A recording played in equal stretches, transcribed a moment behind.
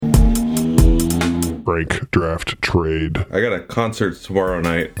Break, draft, trade. I got a concert tomorrow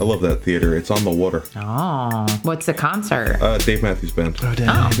night. I love that theater. It's on the water. Oh, what's the concert? Dave Matthews Band. Oh,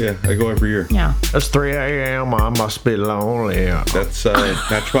 damn. Yeah, I go every year. Yeah. It's 3 a.m. I must be lonely. That's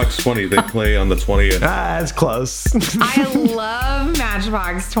Matchbox 20. They play on the 20th. That's close. I love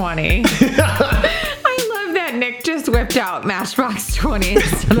Matchbox 20. I love that Nick just whipped out Matchbox 20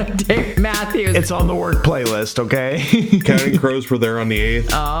 instead of Dave Matthews. It's on the work playlist, okay? Counting Crows were there on the 8th.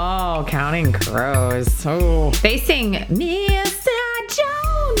 Oh, Counting Crows. Oh, they sing Mr.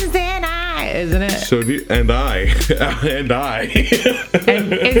 Jones and I, isn't it? So do you, and I. And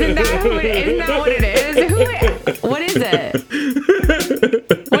isn't that what it is? What is it?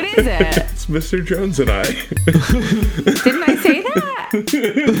 What is it? It's Mr. Jones and I. Didn't I say that?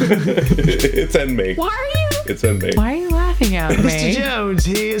 It's en me. It's en me. Why are you laughing at Mr. me? Jones,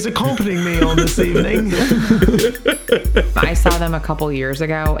 he is accompanying me on this evening. I saw them a couple years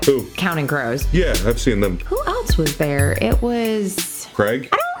ago. Who? Counting Crows. Yeah, I've seen them. Who else was there? It was... Craig?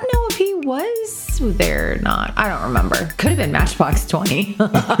 I don't know if he was there or not. I don't remember. Could have been Matchbox 20.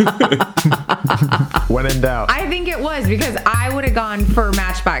 When in doubt. I think it was because I would have gone for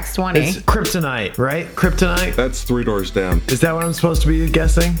Matchbox 20. It's Kryptonite, right? Kryptonite? That's 3 Doors Down. Is that what I'm supposed to be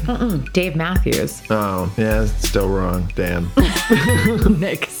guessing? Dave Matthews. Oh, yeah, it's still wrong. Damn.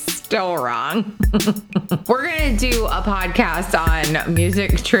 Nick's still wrong. We're going to do a podcast on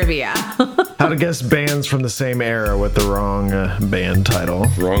music trivia. How to guess bands from the same era with the wrong band title.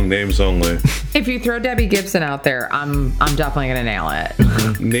 Wrong names only. If you throw Debbie Gibson out there, I'm definitely going to nail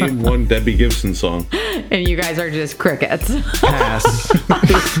it. Name one Debbie Gibson song. And you guys are just crickets. Pass.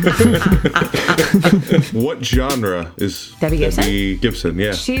 What genre is Debbie Gibson? Debbie Gibson,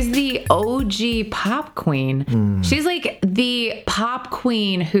 yeah. She's the OG pop queen. She's like the pop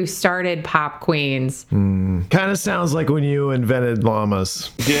queen who started pop queens. Kind of sounds like when you invented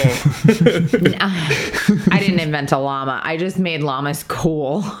llamas. Yeah. I didn't invent a llama. I just made llamas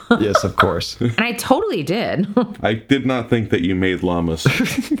cool. Yes, of course. And I totally did. I did not think that you made llamas.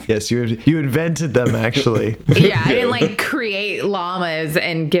 Yes, you invented them, actually. Yeah, I didn't like create llamas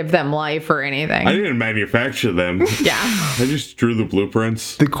and give them life or anything. I didn't manufacture them. Yeah. I just drew the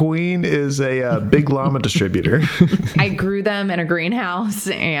blueprints. The queen is a big llama distributor. I grew them in a greenhouse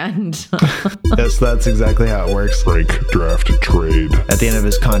and Yes, that's exactly how it works. Break, draft, trade. At the end of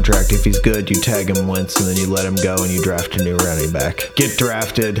his contract, if he's good, you tag him once and then you let him go and you draft a new running back. Get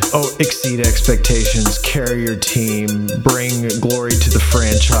drafted. Oh, exceed expectations. Carry your team. Bring glory to the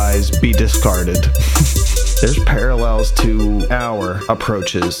franchise. Be discarded. There's parallels to our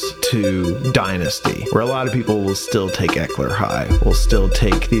approaches to Dynasty, where a lot of people will still take Eckler high, will still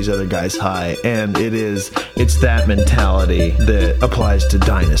take these other guys high, and it's that mentality that applies to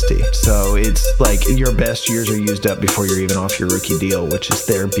Dynasty. So it's like your best years are used up before you're even off your rookie deal, which is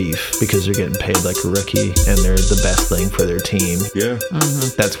their beef because they're getting paid like a rookie and they're the best thing for their team. Yeah.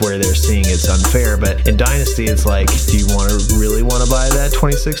 That's where they're seeing it's unfair. But in Dynasty, it's like, do you really want to buy that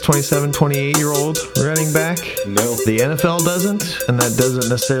 26, 27, 28-year-old running back? No. The NFL doesn't, and that doesn't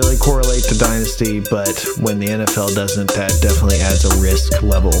necessarily correlate to Dynasty, but when the NFL doesn't, that definitely adds a risk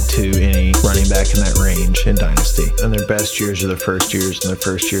level to any running back in that range in Dynasty. And their best years are their first years, and their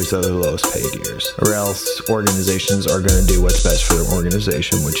first years are their lowest paid years. Or else organizations are going to do what's best for their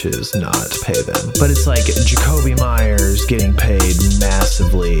organization, which is not pay them. But it's like Jacoby Myers getting paid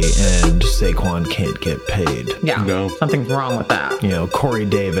massively, and Saquon can't get paid. yeah, No. something's wrong with that. You know, Corey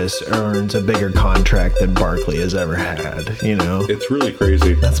Davis earns a bigger contract than Barkley has ever had, you know? It's really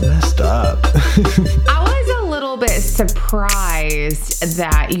crazy. That's messed up. I was a little bit surprised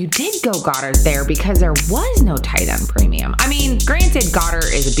that you did go Goddard there because there was no tight end premium. I mean, granted,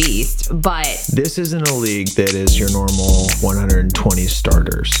 Goddard is a beast, but This isn't a league that is your normal 120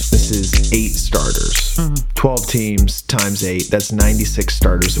 starters. This is 8 starters. 12 teams times 8, that's 96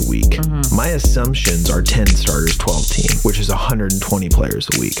 starters a week. My assumptions are 10 starters, 12 team, which is 120 players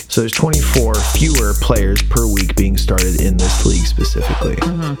a week. So there's 24 fewer players per week being started in this league specifically.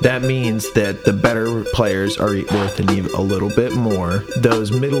 That means that the better players are worth a little bit more.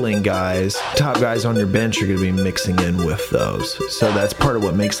 Those middling guys, top guys on your bench are going to be mixing in with those. So that's part of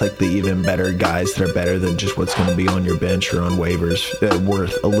what makes like the even better guys that are better than just what's going to be on your bench or on waivers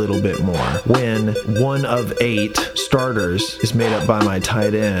worth a little bit more. When one of 8 starters is made up by my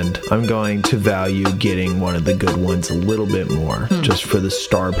tight end, I'm going to value getting one of the good ones a little bit more just for the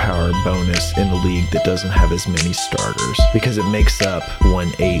star power bonus in a league that doesn't have as many starters because it makes up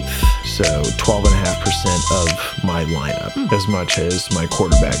 1/8, so 12.5% of my lineup, as much as my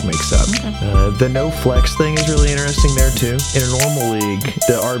quarterback makes up. The no flex thing is really interesting there too. In a normal league,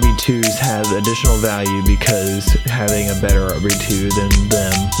 the RB2s have additional value because having a better RB2 than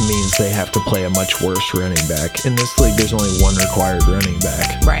them means they have to play a much worse running back. In this league, there's only one required running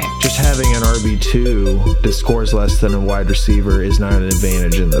back. Right. Just having an RB2 that scores less than a wide receiver is not an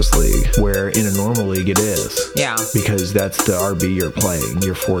advantage in this league, where in a normal league it is. Yeah. Because that's the RB you're playing.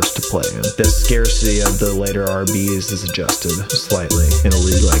 You're forced to play him. The scarcity of the later RBs is adjusted slightly in a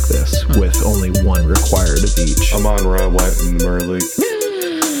league like this, with only one required of each. I'm on Ron White in the Murray League.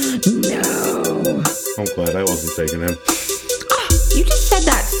 No. I'm glad I wasn't taking him. You just said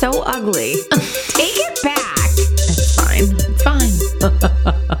that so ugly. Take it back. It's fine. It's fine.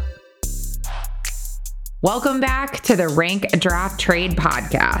 Welcome back to the Rank Draft Trade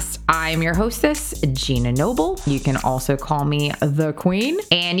Podcast. I'm your hostess, Gina Noble. You can also call me the Queen.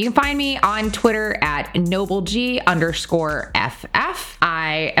 And you can find me on Twitter at NobleG_FF.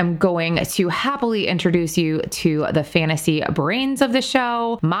 I am going to happily introduce you to the fantasy brains of the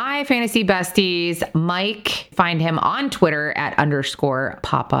show, my fantasy besties, Mike. Find him on Twitter at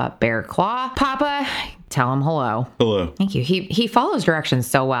 _Papa Bear Claw. Papa, tell him hello. Hello. Thank you. He follows directions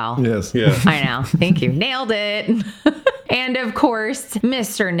so well. Yes. Yeah. I know. Thank you. Nailed it. And of course,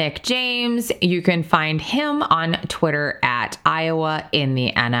 Mr. Nick James. You can find him on Twitter at Iowa in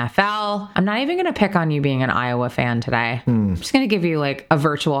the NFL. I'm not even going to pick on you being an Iowa fan today. I'm just going to give you like a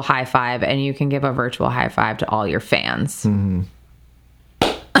virtual high five, and you can give a virtual high five to all your fans. Mm-hmm.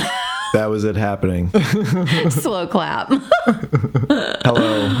 That was it happening. Slow clap.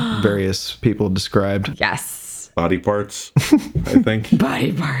 Hello, various people described. Yes. Body parts, I think.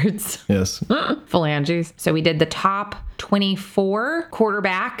 Body parts. Yes. Phalanges. So we did the top 24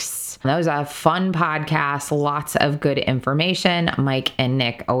 quarterbacks. That was a fun podcast. Lots of good information. Mike and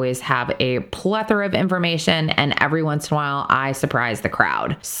Nick always have a plethora of information, and every once in a while I surprise the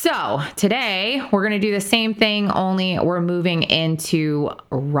crowd. So today we're going to do the same thing, only we're moving into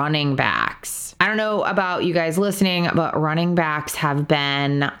running backs. I don't know about you guys listening, but running backs have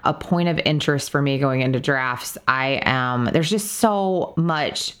been a point of interest for me going into drafts. There's just so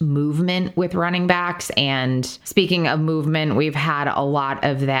much movement with running backs. And speaking of movement, we've had a lot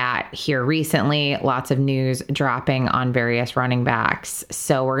of that here recently. Lots of news dropping on various running backs.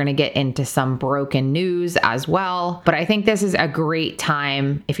 So we're going to get into some broken news as well. But I think this is a great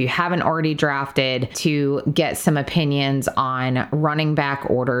time, if you haven't already drafted, to get some opinions on running back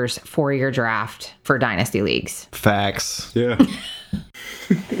orders for your draft for dynasty leagues. Facts. Yeah.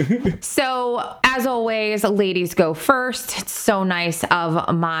 So, as always, ladies go first. It's so nice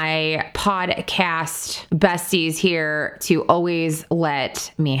of my podcast besties here to always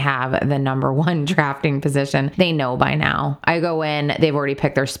let me have the number one drafting position. They know by now. I go in, they've already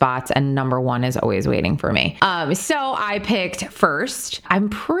picked their spots, and number one is always waiting for me. So I picked first. I'm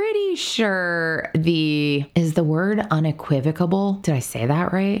pretty sure is the word unequivocal? Did I say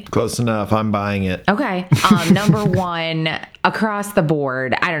that right? Close enough. I'm buying it. Okay. Number one, across the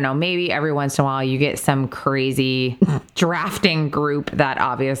board, I don't know, maybe every once in a while you get some crazy drafting group that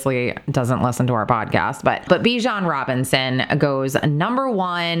obviously doesn't listen to our podcast, but Bijan Robinson goes number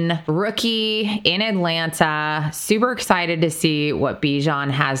one, rookie in Atlanta. Super excited to see what Bijan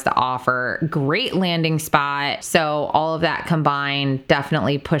has to offer. Great landing spot. So all of that combined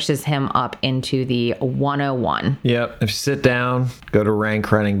definitely pushes him up into the 101. Yep. If you sit down, go to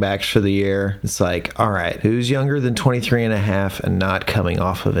rank running backs for the year, it's like, all right, who's younger than 23 and a half and not coming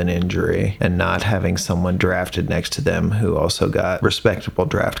off of an injury and not having someone drafted next to them who also got respectable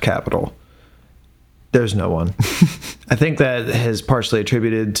draft capital? There's no one. I think that has partially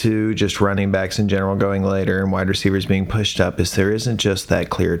attributed to just running backs in general going later and wide receivers being pushed up, is there isn't just that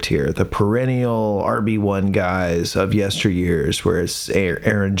clear tier. The perennial RB1 guys of yesteryears, where it's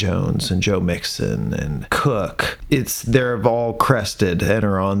Aaron Jones and Joe Mixon and Cook, they're all crested and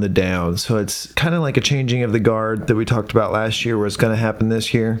are on the down. So it's kind of like a changing of the guard that we talked about last year, what's going to happen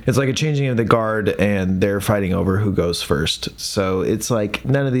this year. It's like a changing of the guard, and they're fighting over who goes first. So it's like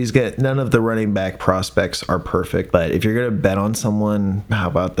none of the running back prospects are perfect, but if you're going to bet on someone, how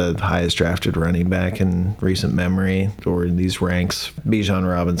about the highest drafted running back in recent memory or in these ranks?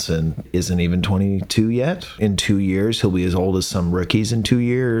 Bijan Robinson isn't even 22 yet. In 2 years, he'll be as old as some rookies in 2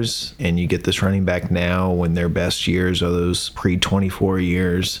 years, and you get this running back now when their best years are those pre-24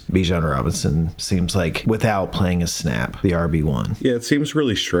 years. Bijan Robinson seems like, without playing a snap, the RB1. Yeah, it seems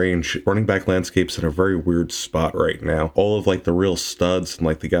really strange. Running back landscape's in a very weird spot right now. All of like the real studs and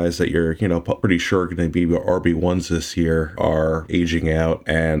like the guys that you're, pretty sure are going to be RB1s this this year are aging out,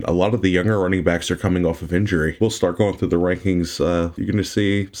 and a lot of the younger running backs are coming off of injury. We'll start going through the rankings. You're going to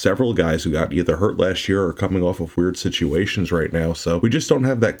see several guys who got either hurt last year or coming off of weird situations right now. So we just don't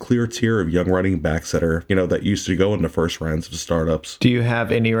have that clear tier of young running backs that are, that used to go in the first rounds of startups. Do you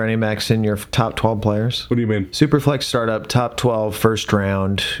have any running backs in your top 12 players? What do you mean? Superflex startup, top 12, first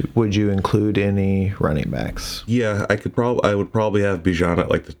round. Would you include any running backs? Yeah, I would probably have Bijan at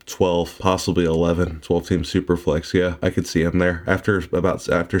like the 12, possibly 11, 12-team Superflex. Yeah, I could see him there after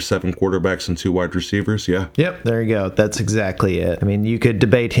 7 quarterbacks and 2 wide receivers. Yeah. Yep, there you go. That's exactly it. I mean, you could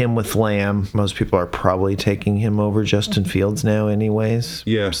debate him with Lamb. Most people are probably taking him over Justin Fields now anyways.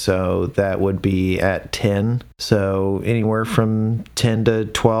 Yeah. So that would be at 10. So anywhere from 10 to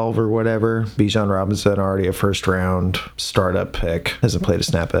 12 or whatever. Bijan Robinson, already a first round startup pick. Hasn't played a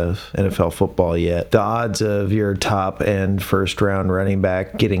snap of NFL football yet. The odds of your top and first round running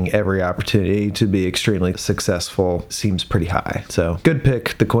back getting every opportunity to be extremely successful seems pretty high. So good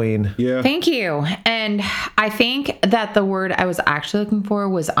pick, the queen. Yeah. Thank you. And I think that the word I was actually looking for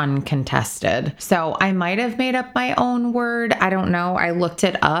was uncontested. So I might have made up my own word. I don't know. I looked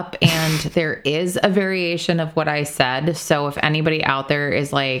it up and there is a variation of what I said. So if anybody out there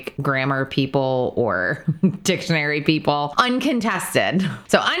is like grammar people or dictionary people, uncontested.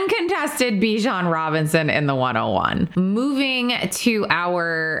 So uncontested Bijan Robinson in the 101. Moving to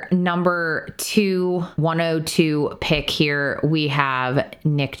our number 2 102 pick here, we have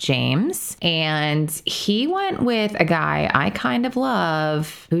Nick James. And he went with a guy I kind of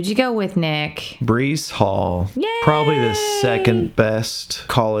love. Who'd you go with, Nick? Breece Hall. Yay! Probably the second best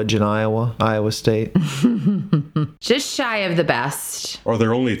college in Iowa State. Just shy of the best. Are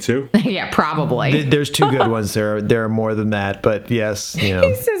there only 2? Yeah, probably. There's 2 good ones there. There are more than that, but yes, He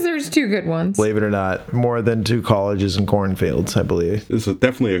says there's 2 good ones. believe it or not, more than 2 colleges and cornfields, I believe. This is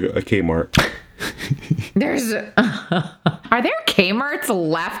definitely a Kmart. There's are there Kmarts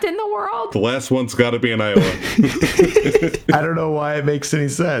left in the world? The last one's got to be in Iowa. I don't know why it makes any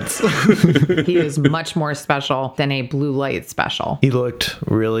sense. He is much more special than a blue light special. He looked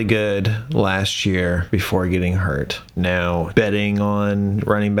really good last year before getting hurt. Now, betting on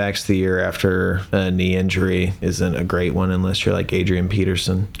running backs the year after a knee injury isn't a great one unless you're like Adrian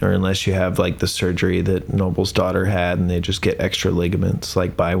Peterson or unless you have like the surgery that Noble's daughter had and they just get extra ligaments,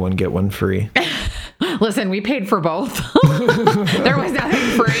 like buy one, get one free. Listen, we paid for both. There was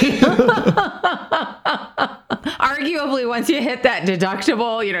nothing free. Arguably, once you hit that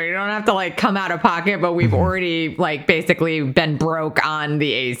deductible, you don't have to like come out of pocket, but we've already like basically been broke on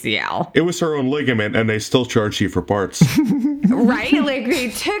the ACL. It was her own ligament and they still charged you for parts. Right? Like they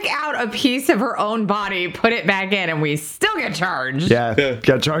took out a piece of her own body, put it back in, and we still get charged. Yeah,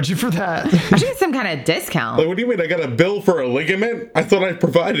 gotta charge you for that. I should get some kind of discount. Like, what do you mean? I got a bill for a ligament? I thought I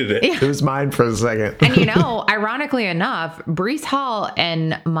provided it. It was mine for a second. And ironically enough, Breece Hall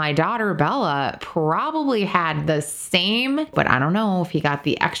and my daughter Bella probably had the same, but I don't know if he got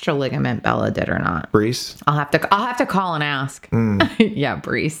the extra ligament Bella did or not. Breece? I'll have to call and ask. Yeah,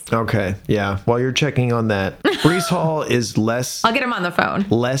 Breece. Okay, yeah. While you're checking on that, Breece Hall is I'll get him on the phone.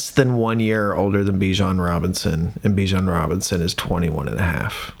 less than 1 year older than Bijan Robinson, and Bijan Robinson is 21 and a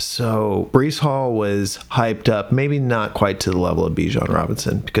half. So Breece Hall was hyped up, maybe not quite to the level of Bijan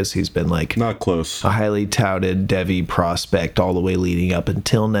Robinson, because he's been like Not close. a highly touted Devy prospect all the way leading up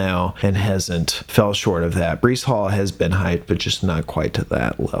until now and hasn't fell short of that. Breece Hall has been hyped, but just not quite to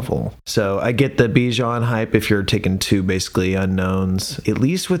that level. So I get the Bijan hype if you're taking 2 basically unknowns. At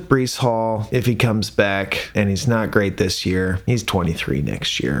least with Breece Hall, if he comes back and he's not great this year, he's 23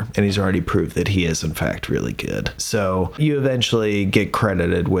 next year, and he's already proved that he is in fact really good. So you eventually get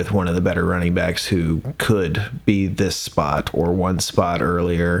credited with one of the better running backs who could be this spot or one spot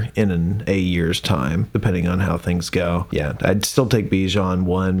earlier in a year's time, depending on how things go. Yeah, I'd still take Bijan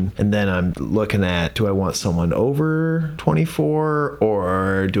 1, and then I'm looking at, do I want someone over 24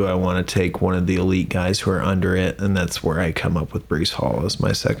 or do I want to take one of the elite guys who are under it? And that's where I come up with Breece Hall as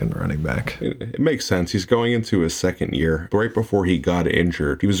my second running back. It makes sense. He's going into his second year. Right before he got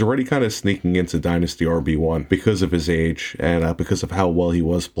injured, he was already kind of sneaking into Dynasty RB1 because of his age and because of how well he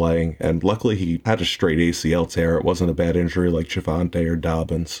was playing. And luckily, he had a straight ACL tear. It wasn't a bad injury like Javonte or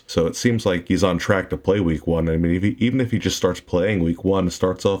Dobbins. So it seems like he's on track to play week 1. I mean, even if he just starts playing week 1,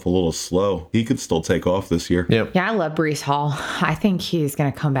 starts off a little slow, he could still take off this year. Yep. Yeah, I love Breece Hall. I think he's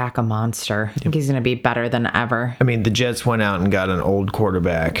going to come back a monster. I think he's going to be better than ever. I mean, the Jets went out and got an old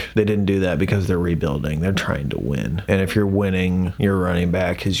quarterback. They didn't do that because they're rebuilding. They're trying to win. And if you're you're winning, your running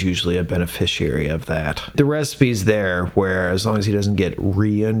back is usually a beneficiary of that. The recipe's there where as long as he doesn't get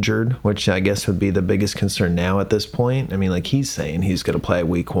re-injured, which I guess would be the biggest concern now at this point. I mean, like he's saying he's going to play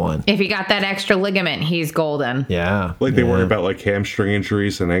week 1. If he got that extra ligament, he's golden. Yeah. Like they worry about like hamstring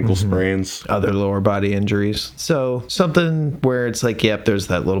injuries and ankle sprains. Other lower body injuries. So something where it's like, yep, there's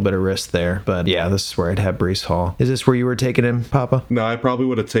that little bit of risk there. But yeah, this is where I'd have Breece Hall. Is this where you were taking him, Papa? No, I probably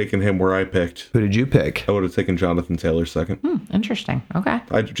would have taken him where I picked. Who did you pick? I would have taken Jonathan Taylor second. Interesting. Okay.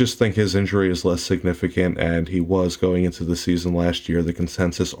 I just think his injury is less significant, and he was going into the season last year the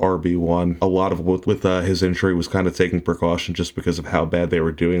consensus RB1. A lot of with his injury was kind of taking precaution just because of how bad they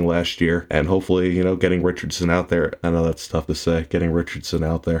were doing last year, and hopefully, getting Richardson out there. I know that's tough to say. Getting Richardson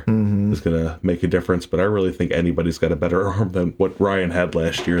out there is going to make a difference, but I really think anybody's got a better arm than what Ryan had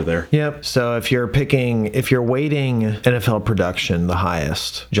last year there. Yep. So if you're weighting NFL production the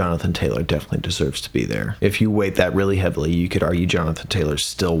highest, Jonathan Taylor definitely deserves to be there. If you weight that really heavily, you could argue Jonathan Taylor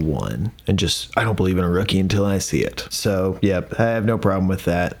still won, and just I don't believe in a rookie until I see it. So yep, I have no problem with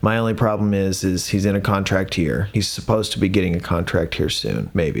that. My only problem is he's in a contract year. He's supposed to be getting a contract here soon.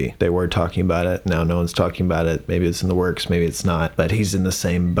 Maybe they were talking about it. Now no one's talking about it. Maybe it's in the works. Maybe it's not. But he's in the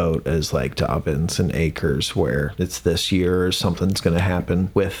same boat as like Dobbins and Akers, where it's this year or something's going to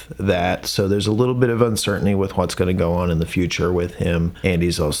happen with that. So there's a little bit of uncertainty with what's going to go on in the future with him. And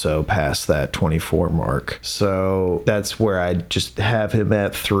he's also past that 24 mark. So that's where I just have him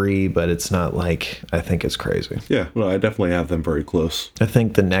at 3, but it's not like I think it's crazy. Yeah, no, I definitely have them very close. I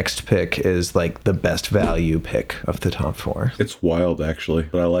think the next pick is like the best value pick of the top 4. It's wild, actually,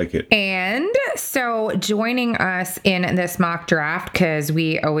 but I like it. And so joining us in this mock draft, because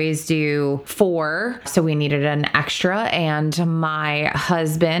we always do 4, so we needed an extra, and my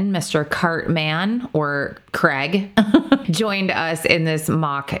husband, Mr. Cartman, or Craig, joined us in this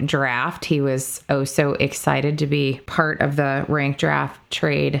mock draft. He was so excited to be part of the Rank Draft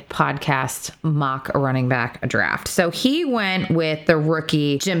Trade podcast mock running back draft. So he went with the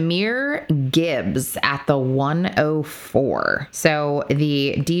rookie Jahmyr Gibbs at the 104. So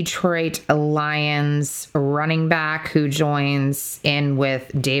the Detroit Lions running back who joins in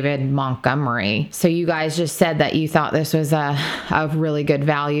with David Montgomery. So you guys just said that you thought this was a really good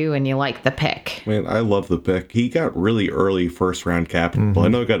value and you liked the pick. Man, I love the pick. He got really early first round capital. I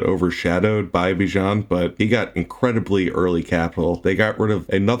know it got overshadowed by Bijan, but he got incredibly early capital. They got rid of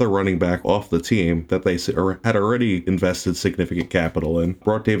another running back off the team that they had already invested significant capital in.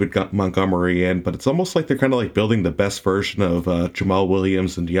 Brought David Montgomery in, but it's almost like they're kind of like building the best version of Jamal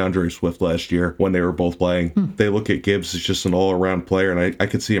Williams and DeAndre Swift last year when they were both playing. They look at Gibbs as just an all-around player, and I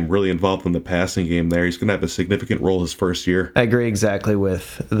could see him really involved in the passing game there. He's going to have a significant role his first year. I agree exactly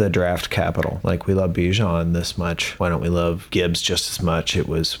with the draft capital. Like, we love Bijan this much. Why don't we love Gibbs just as much? It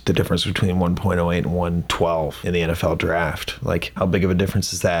was the difference between 1.08 and 112 in the NFL draft. Like, how big of a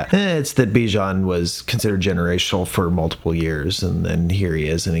difference is that? It's that Bijan was considered generational for multiple years, and then here he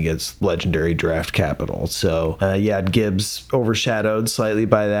is, and he gets legendary draft capital. So, yeah, Gibbs overshadowed slightly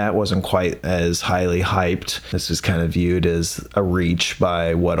by that, wasn't quite as highly hyped. This is kind of viewed as a reach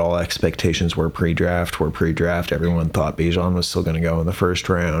by what all expectations were pre-draft. Everyone thought Bijan was still going to go in the first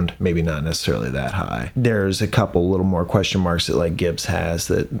round. Maybe not necessarily that high. There's a couple little more question marks that like Gibbs has,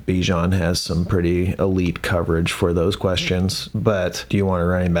 that Bijan has some pretty elite coverage for those questions. But do you want a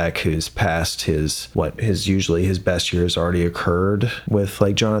running back who's past usually his best year has already occurred with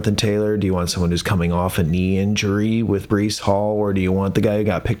like Jonathan Taylor? Do you want someone who's coming off a knee injury with Breece Hall? Or do you want the guy who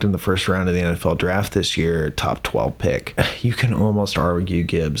got picked in the first round of the NFL draft this year, top 12 pick? You can almost argue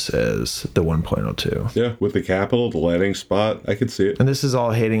Gibbs as the 1.02. Yeah, with the capital, the landing spot, I could see it. And this is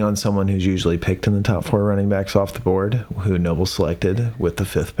all hating on someone who's usually picked in the top 4 running backs off the board, who Noble selected with the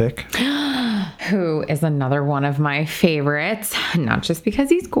 5th pick. Who is another one of my favorites, not just because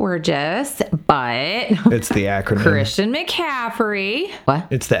he's gorgeous, but it's the acronym. Christian McCaffrey. What?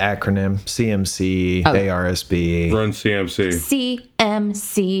 It's the acronym CMC, ARSB. Run CMC.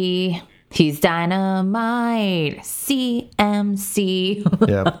 CMC. He's dynamite. CMC.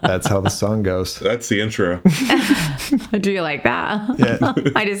 Yep, that's how the song goes. That's the intro. Do you like that? Yeah.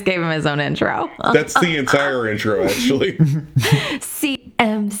 I just gave him his own intro. That's the entire intro, actually.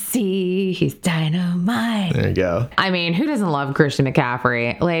 CMC. He's dynamite. There you go. I mean, who doesn't love Christian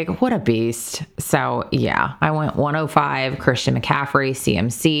McCaffrey? Like, what a beast. So, yeah, I went 105, Christian McCaffrey,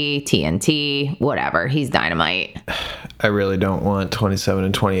 CMC, TNT, whatever. He's dynamite. I really don't want 27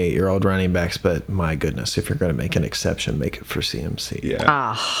 and 28-year-old running backs, but my goodness, if you're going to make an exception, make it for CMC.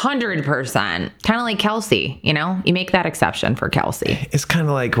 Yeah. 100%. Kind of like Kelsey, you make that exception for Kelsey. It's kind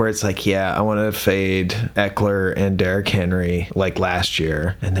of like where it's like, yeah, I want to fade Eckler and Derrick Henry like last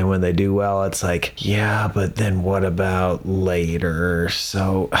year. And then when they do well, it's like, yeah, but then what about later?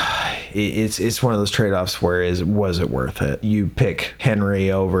 So it's one of those trade-offs where was it worth it? You pick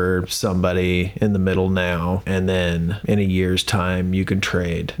Henry over somebody in the middle now, and then in a year's time, you can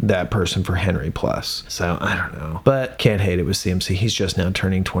trade that person for Henry plus. So I don't know. But can't hate it with CMC. He's just now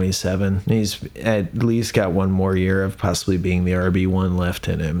turning 27. He's at least got one more year of possibly being the RB1 left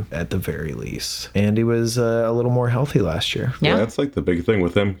in him at the very least. And he was a little more healthy last year. Yeah. That's like the big thing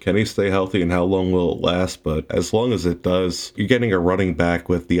with him. Can he stay healthy and how long will it last? But as long as it does, you're getting a running back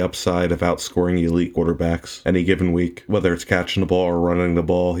with the upside of outscoring elite quarterbacks any given week, whether it's catching the ball or running the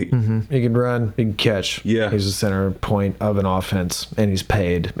ball. He can run, he can catch. Yeah. He's the center point of an offense, and he's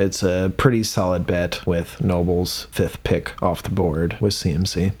paid. It's a pretty solid bet with Noble's 5th pick off the board with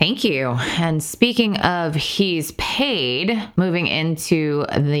CMC. Thank you. And speaking of he's paid, moving into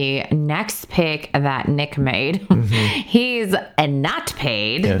the next pick that Nick made, he's not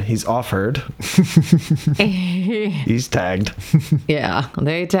paid. Yeah, he's offered. He's tagged. Yeah,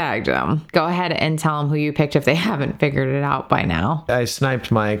 they tagged him. Go ahead and tell them who you picked if they haven't figured it out by now. I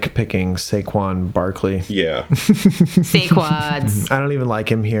sniped Mike picking Saquon Barkley. Yeah. Saquads. I don't even like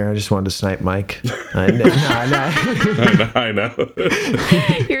him here. I just wanted to snipe Mike. No. I know.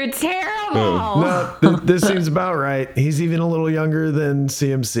 You're terrible. No, this seems about right. He's even a little younger than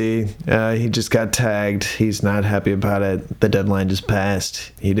CMC. He just got tagged. He's not happy about it. The deadline just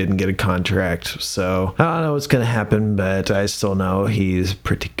passed. He didn't get a contract. So I don't know what's going to happen, but I still know he's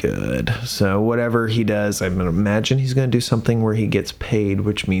pretty good. So whatever he does, I'm going to imagine he's going to do something where he gets paid,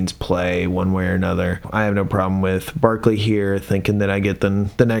 which means play one way or another. I have no problem with Barkley here, thinking that I get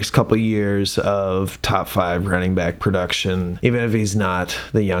the next couple years of top 5 running back production, even if he's not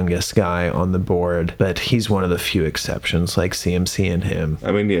the youngest guy on the board. But he's one of the few exceptions, like CMC and him.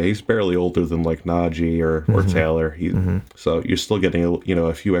 I mean, yeah, he's barely older than like Najee or Taylor. So you're still getting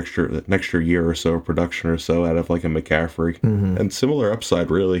an extra year or so of production or so out of like a McCaffrey. And similar upside,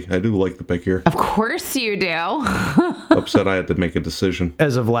 really. I do like the pick here. Of course you do. Upset I had to make a decision.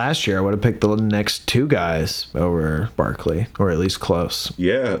 As of last year, I would have picked the next 2 guys over Barkley, or at least close.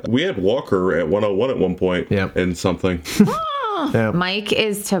 Yeah, we had Walker at 101 at one point. Yep. And something. Yeah. Mike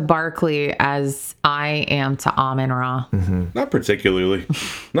is to Barkley as I am to Amon-Ra. Not particularly.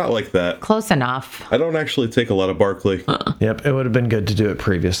 Not like that. Close enough. I don't actually take a lot of Barkley. Yep, it would have been good to do it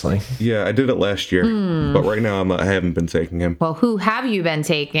previously. Yeah, I did it last year. But right now I haven't been taking him. Well, who have you been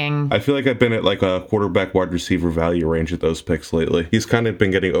taking? I feel like I've been at like a quarterback wide receiver value range at those picks lately. He's kind of been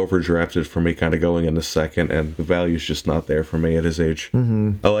getting overdrafted for me, kind of going in the second, and the value's just not there for me at his age.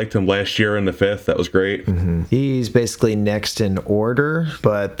 I liked him last year in the 5th. That was great. He's basically next in order,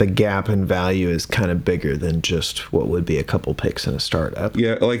 but the gap in value is kind of bigger than just what would be a couple picks in a startup.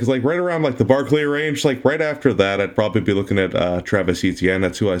 Yeah, like right around like the Barkley range, like right after that, I'd probably be looking at Travis Etienne.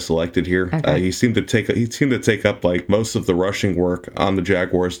 That's who I selected here. Okay. He seemed to take up like most of the rushing work on the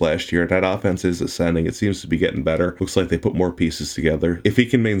Jaguars last year. That offense is ascending. It seems to be getting better. Looks like they put more pieces together. If he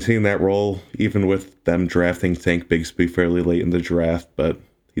can maintain that role, even with them drafting Tank Bigsby fairly late in the draft, but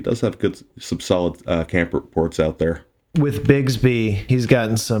he does have some solid camp reports out there. With Bigsby, he's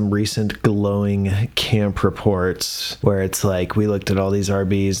gotten some recent glowing camp reports where it's like we looked at all these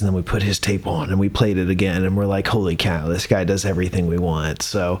RBs and then we put his tape on and we played it again and we're like, holy cow, this guy does everything we want.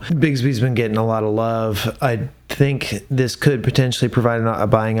 So Bigsby's been getting a lot of love. I think this could potentially provide a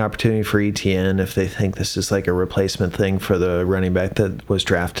buying opportunity for ETN if they think this is like a replacement thing for the running back that was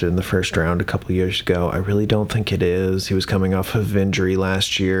drafted in the first round a couple years ago. I really don't think it is. He was coming off of injury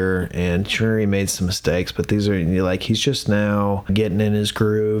last year, and sure, he made some mistakes, but these are like he's just now getting in his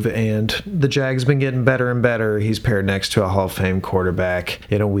groove, and the Jags been getting better and better. He's paired next to a Hall of Fame quarterback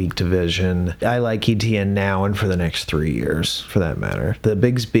in a weak division. I like ETN now and for the next 3 years, for that matter. The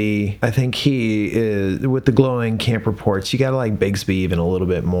Bigsby, I think he is, with the glowing camp reports, you gotta like Bigsby even a little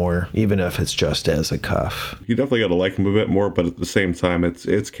bit more, even if it's just as a cuff. You definitely gotta like him a bit more, but at the same time,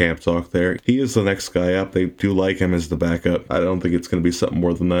 it's camp talk there. He is the next guy up. They do like him as the backup. I don't think it's gonna be something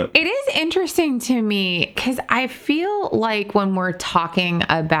more than that. It is interesting to me because I feel like when we're talking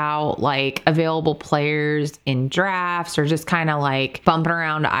about like available players in drafts or just kind of like bumping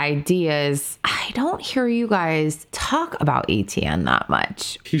around ideas, I don't hear you guys talk about ETN that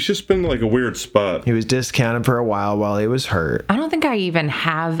much. He's just been like a weird spot. He was discounted for for a while he was hurt. I don't think I even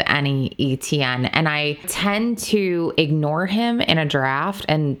have any ETN, and I tend to ignore him in a draft,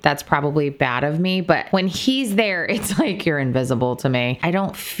 and that's probably bad of me. But when he's there, it's like you're invisible to me. I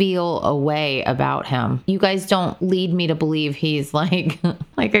don't feel a way about him. You guys don't lead me to believe he's like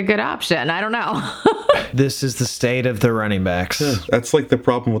a good option. I don't know. This is the state of the running backs. That's like the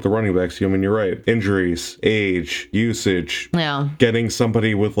problem with the running backs. I mean, you're right. Injuries, age, usage. Yeah. Getting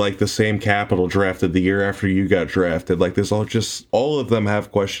somebody with like the same capital drafted the year after you got drafted. Like there's all of them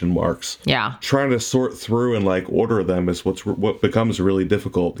have question marks. Yeah. Trying to sort through and like order them is what becomes really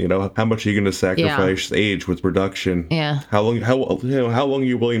difficult. You know, how much are you going to sacrifice age with production? Yeah. How long are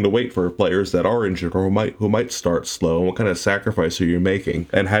you willing to wait for players that are injured or who might start slow? And what kind of sacrifice are you making?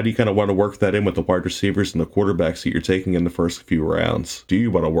 And how do you kind of want to work that in with the wide receivers and the quarterbacks that you're taking in the first few rounds? Do you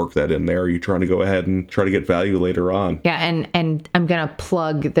want to work that in there? Are you trying to go ahead and try to get value later on? Yeah, and I'm going to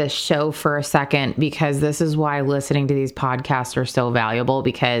plug this show for a second because this is why listening to these podcasts are so valuable,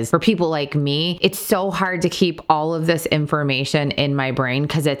 because for people like me, it's so hard to keep all of this information in my brain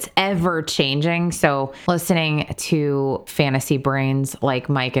because it's ever changing. So listening to fantasy brains like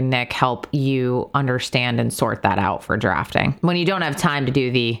Mike and Nick help you understand and sort that out for drafting when you don't have time to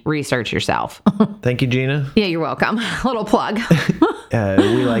do the research yourself. Thank you, Gina. Yeah, you're welcome. Little plug.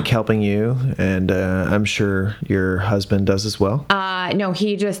 We like helping you, and I'm sure your husband does as well. No,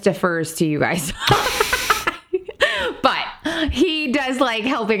 he just defers to you guys. But he does like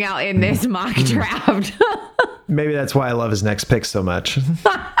helping out in this mock draft. Maybe that's why I love his next pick so much.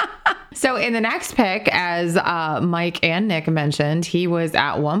 So in the next pick, as Mike and Nick mentioned, he was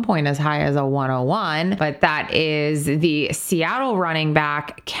at one point as high as a 101, but that is the Seattle running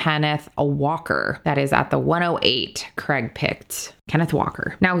back, Kenneth Walker. That is at the 108 Craig picked. Kenneth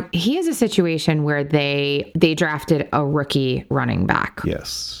Walker. Now, he has a situation where they drafted a rookie running back.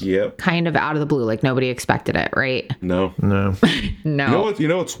 Yes. Yep. Kind of out of the blue, like nobody expected it, right? No. No. No. You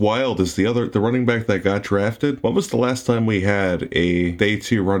know what's wild is the running back that got drafted. When was the last time we had a day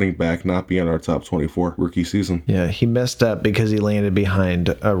 2 running back not be in our top 24 rookie season? Yeah, he messed up because he landed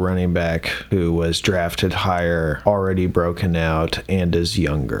behind a running back who was drafted higher, already broken out, and is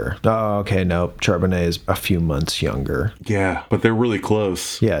younger. Oh, okay, nope. Charbonnet is a few months younger. Yeah, but they're really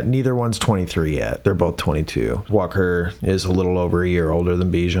close. Yeah, neither one's 23 yet. They're both 22. Walker is a little over a year older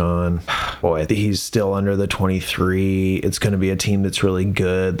than Bijan. Boy, he's still under the 23. It's going to be a team that's really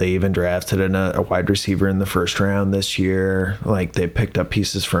good. They even drafted a wide receiver in the first round this year. Like, they picked up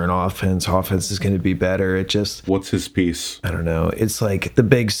pieces for an offense. Offense is going to be better. It just... What's his piece? I don't know. It's like the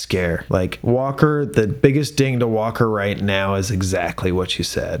big scare. Like, Walker, the biggest ding to Walker right now is exactly what you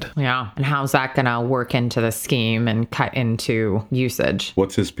said. Yeah. And how's that going to work into the scheme and cut into usage?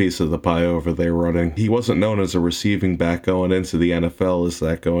 What's his piece of the pie over there running? He wasn't known as a receiving back going into the NFL.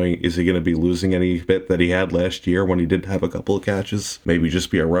 Is he going to be losing any bit that he had last year when he did have a couple of catches? Maybe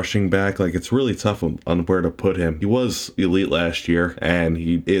just be a rushing back? Like, it's really tough on where to put him. He was elite last year, and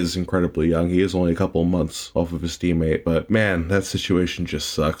he is incredibly young. He is only a couple of months off of his teammate, but man, that situation just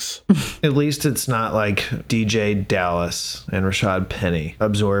sucks. At least it's not like DJ Dallas and Rashad Penny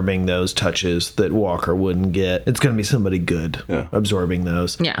absorbing those touches that Walker wouldn't get. It's going to be somebody good absorbing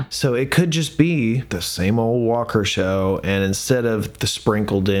those. Yeah. So it could just be the same old Walker show, and instead of the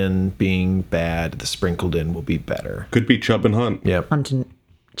sprinkled in being bad, the sprinkled in will be better. Could be Chubb and Hunt. Yep. Hunt and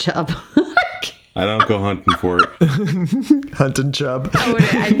Chubb. I don't go hunting for it. Hunt and Chubb.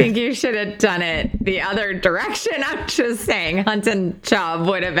 I think you should have done it the other direction. I'm just saying Hunt and Chubb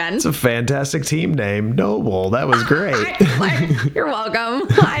would have been. It's a fantastic team name. Noble. That was great. You're welcome.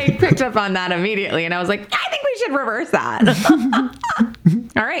 I picked up on that immediately and I was like, I think we should reverse that.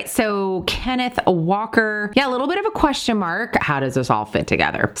 All right. So Kenneth Walker. Yeah, a little bit of a question mark. How does this all fit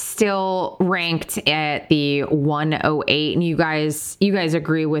together? Still ranked at the 108. And you guys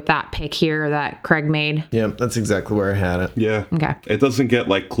agree with that pick here that Craig made? Yep, that's exactly where I had it. Yeah. Okay. It doesn't get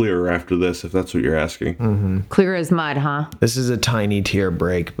like clearer after this, if that's what you're asking. Mm-hmm. Clear as mud, huh? This is a tiny tier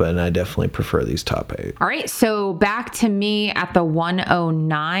break, but I definitely prefer these top 8. All right. So back to me at the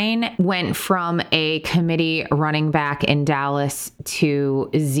 109, went from a committee running back in Dallas to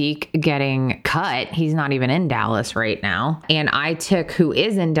Zeke getting cut. He's not even in Dallas right now. And I took who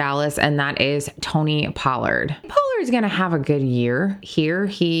is in Dallas, and that is Tony Pollard. Pollard's going to have a good year here.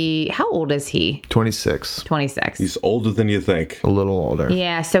 How old is he? 26. 26. He's older than you think. A little older.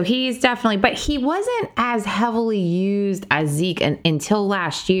 Yeah, so he's definitely, but he wasn't as heavily used as Zeke until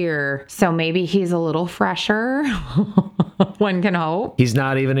last year. So maybe he's a little fresher. One can hope. He's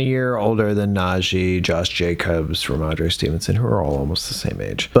not even a year older than Najee, Josh Jacobs, Ramondre Stevenson, who are all almost the same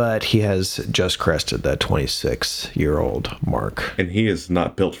age. But he has just crested that 26-year-old mark. And he is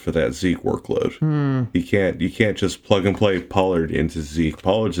not built for that Zeke workload. You can't just plug and play Pollard into Zeke.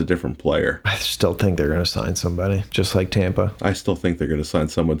 Pollard's a different player. I still think they're going to sign somebody, just like Tampa. I still think they're going to sign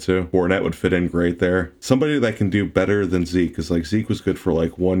someone too. Fournette would fit in great there. Somebody that can do better than Zeke, because like Zeke was good for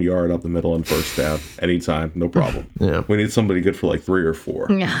like 1 yard up the middle and first down anytime, no problem. Yeah. We need somebody good for like 3 or 4.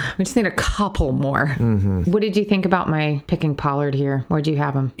 Yeah, we just need a couple more. What did you think about my picking Pollard here? Where'd you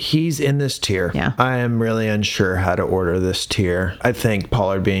have him? He's in this tier. Yeah. I am really unsure how to order this tier. I think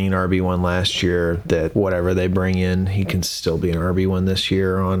Pollard being an RB1 last year, that whatever they bring in, he can still be an RB1 this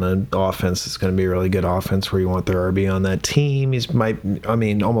year on an offense that's going to be a really good offense where you want their RB on that team.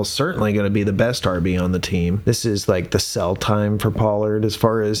 Almost certainly going to be the best RB on the team. This is like the sell time for Pollard as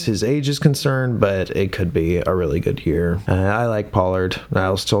far as his age is concerned, but it could be a really good year. I like Pollard.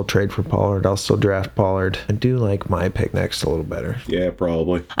 I'll still trade for Pollard. I'll still draft Pollard. I do like my pick next a little better. Yeah,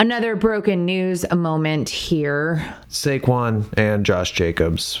 probably. Another broken news moment here. Saquon and Josh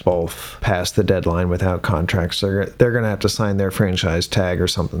Jacobs both passed the deadline without contracts. They're going to have to sign their franchise tag or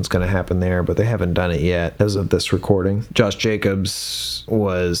something's going to happen there, but they haven't done it yet as of this recording. Josh Jacobs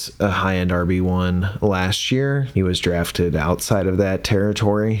was a high-end RB1 last year. He was drafted outside of that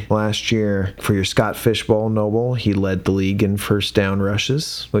territory last year. For your Scott Fishbowl Noble, he led the league in first down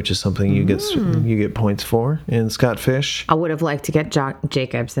rushes, which is something you get points for in Scott Fish. I would have liked to get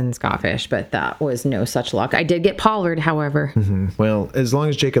Jacobs and Scott Fish, but that was no such luck. I did get Pollard, however. Well, as long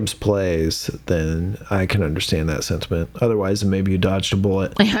as Jacobs plays, then I can understand that sentiment. Otherwise, maybe you dodged a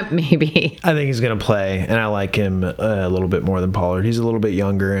bullet. Yeah, maybe. I think he's going to play, and I like him a little bit more than Pollard. He's a little bit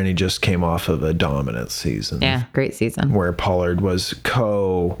younger, and he just came off of a dominant season. Yeah, great season. Where Pollard was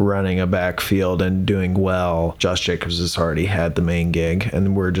running a backfield and doing well. Josh Jacobs has already had the main gig,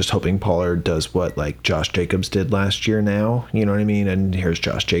 and we're just hoping Pollard does what like Josh Jacobs did last year now. You know what I mean? And here's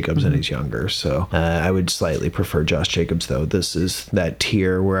Josh Jacobs, and he's younger. So I would slightly prefer Josh Jacobs, though. This is that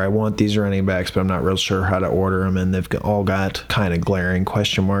tier where I want these running backs, but I'm not real sure how to order them, and they've all got kind of glaring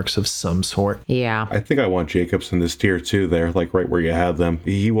question marks of some sort. Yeah. I think I want Jacobs in this tier too. There, like right where you have them.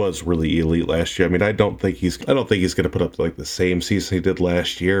 He was really elite last year. I mean, I don't think he's going to put up like the same season he did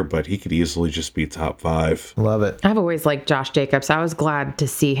last year, but he could easily just be top 5. Love it. I've always liked Josh Jacobs. I was glad to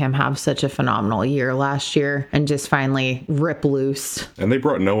see him have such a phenomenal year last year and just finally rip loose. And they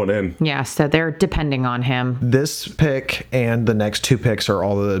brought no one in. Yeah, so they're depending on him. This pick and the next 2 picks are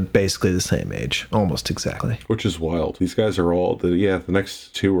all basically the same age, almost exactly. Which is wild. These guys are all, the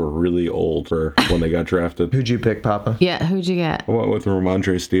next 2 are really old for when they got drafted. Who'd you pick, Papa? Yeah, who'd you get? I went with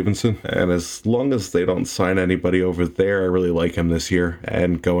Ramondre Stevenson, and as long as they don't sign anybody over there, I really like him this year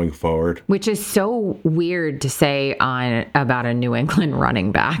and going forward. Which is so weird to say about a New England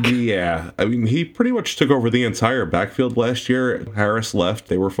running back. Yeah, I mean, he pretty much took over the entire backfield last year. Harris left.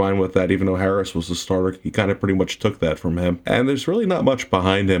 They were fine with that, even though Harris was the starter. He kind of pretty much took that from him. And there's really not much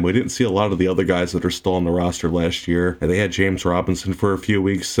behind him. We didn't see a lot of the other guys that are still on the roster last year. And they had James Robinson for a few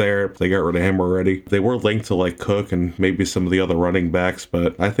weeks there. They got rid of him already. They were linked to like Cook and maybe some of the other running backs,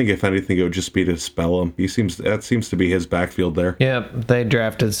 but I think if anything, it would just be to spell him. That seems to be his backfield there. Yep, they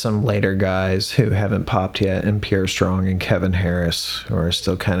drafted some later guys who haven't popped yet, and Pierre Strong and Kevin Harris, who are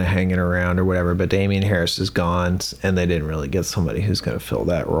still kind of hanging around or whatever, but Damian Harris is gone, and they didn't really get somebody who's going to fill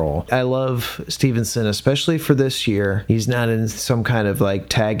that role. I love Stevenson, especially for this year. He's not in some kind of like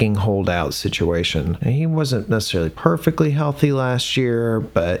tagging holdout situation. He wasn't necessarily perfectly healthy last year,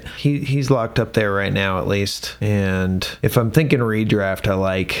 but he's locked up there right now at least. And if I'm thinking redraft, I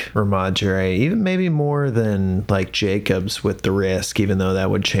like Ramondre, even maybe more than like Jacobs with the risk, even though that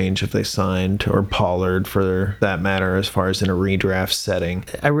would change if they signed, or Pollard for that matter, as far as in a redraft setting.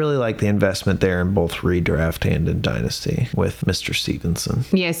 I really like the investment there in both redraft and in Dynasty with Mr. Stevenson.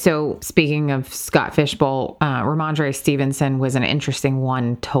 Yeah, so speaking of Scott Fishbowl, Ramondre Stevenson was an interesting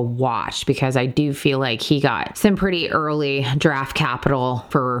one to watch because I do feel like he got some pretty early draft capital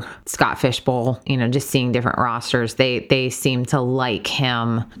for Scott Fishbowl. You know, just seeing different rosters, they seem to like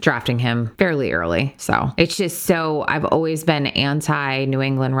him, drafting him fairly early. So it's just I've always been anti New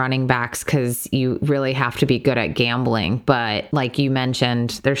England running backs because you really have to be good at gambling. But like you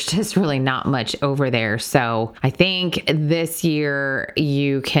mentioned, there's just really not much over there. So I think this year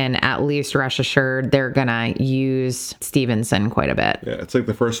you can at least rest assured they're going to use Stevenson quite a bit. Yeah, it's like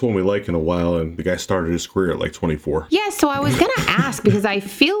the first one we like in a while, and the guy started his career at like 24. Yeah, so I was going to ask because I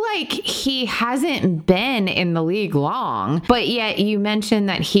feel like he hasn't been in the league long, but yet you mentioned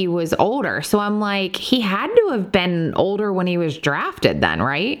that he was older. So I'm like, he had to have been older when he was drafted then,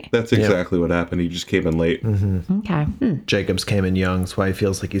 right? That's exactly what happened. He just came in late. Okay. Jacobs came in young. That's why he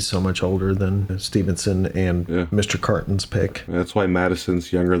feels like he's so much older than Stevenson and Mr. Carton's pick. That's why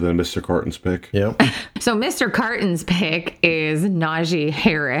Madison's younger than Mr. Carton's pick. Yep. So Mr. Carton's pick is Najee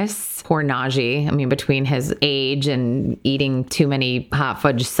Harris. Poor Najee. I mean, between his age and eating too many hot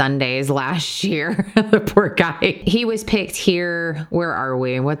fudge sundaes last year, the poor guy. He was picked here. Where are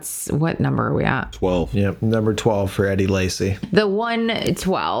we? What number are we at? 12. Yep. Number 12 for Eddie Lacy. The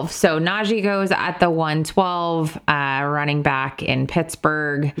 112. So Najee goes at the 112, running back in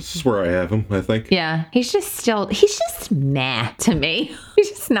Pittsburgh. This is where I have him, I think. Yeah, he's just meh to me. He's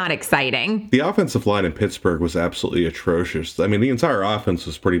just not exciting. The offensive line in Pittsburgh was absolutely atrocious. I mean, the entire offense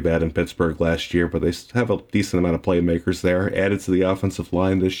was pretty bad in Pittsburgh last year, but they have a decent amount of playmakers there added to the offensive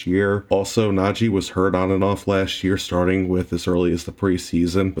line this year. Also, Najee was hurt on and off last year, starting with as early as the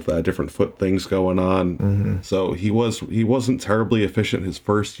preseason with different foot things going on. So he wasn't terribly efficient his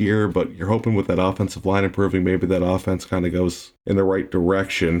first year, but you're hoping with that offensive line improving, maybe that offense kind of goes in the right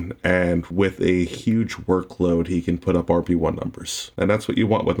direction, and with a huge workload, he can put up RB1 numbers. And that's what you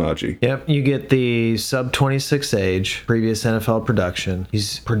want with Najee. Yep, you get the sub 26 age, previous NFL production.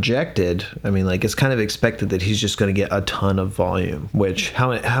 He's projected, I mean, like, it's kind of expected that he's just going to get a ton of volume, which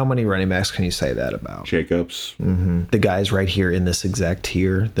how many running backs can you say that about? Jacobs. The guys right here in this exact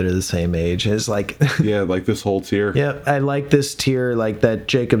tier that are the same age is like... Yeah, like this whole tier. Yep, I like this tier, like that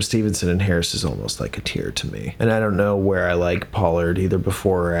Jacob, Stevenson, and Harris is almost like a tier to me. And I don't know where I like Pollard, either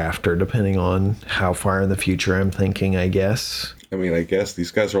before or after, depending on how far in the future I'm thinking, I guess. I mean, I guess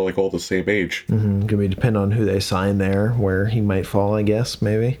these guys are like all the same age. Gonna depend on who they sign there, where he might fall, I guess,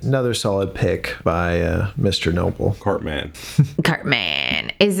 maybe. Another solid pick by Mr. Noble. Cartman.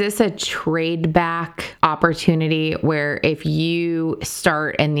 Cartman. Is this a trade back opportunity where if you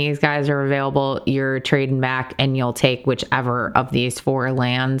start and these guys are available, you're trading back and you'll take whichever of these four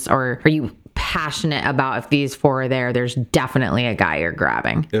lands? Or are you passionate about if these four are there's definitely a guy you're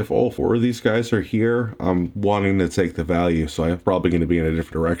grabbing? If all four of these guys are here, I'm wanting to take the value, so I'm probably going to be in a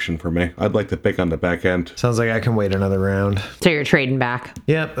different direction for me. I'd like to pick on the back end. Sounds like I can wait another round. So you're trading back.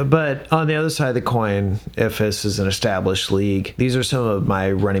 Yep, but on the other side of the coin, if this is an established league, these are some of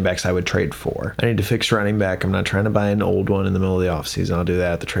my running backs I would trade for. I need to fix running back. I'm not trying to buy an old one in the middle of the offseason. I'll do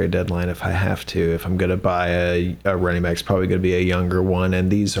that at the trade deadline if I have to. If I'm going to buy a running back, it's probably going to be a younger one,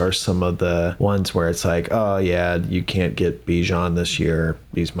 and these are some of the ones where it's like, oh yeah, you can't get Bijan this year.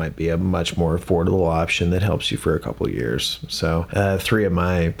 These might be a much more affordable option that helps you for a couple of years. So three of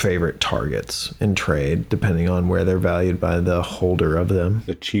my favorite targets in trade, depending on where they're valued by the holder of them.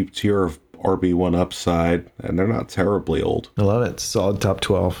 The cheap tier of RB1 upside, and they're not terribly old. I love it. Solid top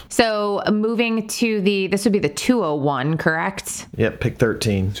 12. So moving to this would be the 201, correct? Yep, pick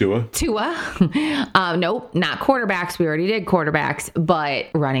 13. Tua? Nope, not quarterbacks. We already did quarterbacks, but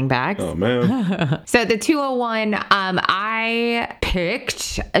running backs. Oh, man. So the 201, I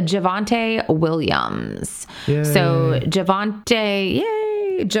picked Javonte Williams. Yay. So Javonte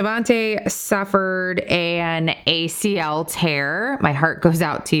suffered an ACL tear. My heart goes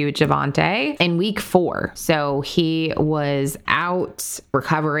out to you, Javonte, in week 4. So he was out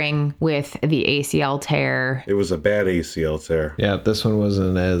recovering with the ACL tear. It was a bad ACL tear. Yeah, this one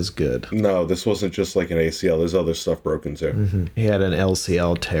wasn't as good. No, this wasn't just like an ACL. There's other stuff broken too. He had an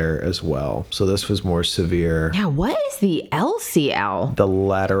LCL tear as well. So this was more severe. Yeah, what is the LCL? The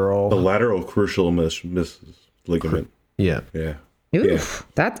lateral. The lateral crucial ligament. Yeah. Yeah. Oof.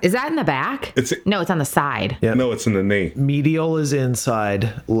 Is that in the back? No, it's on the side. Yeah. No, it's in the knee. Medial is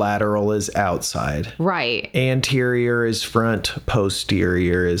inside, lateral is outside. Right. Anterior is front,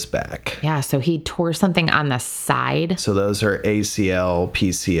 posterior is back. Yeah, so he tore something on the side. So those are ACL,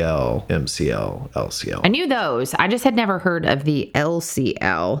 PCL, MCL, LCL. I knew those. I just had never heard of the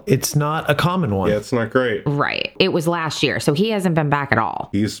LCL. It's not a common one. Yeah, it's not great. Right. It was last year, so he hasn't been back at all.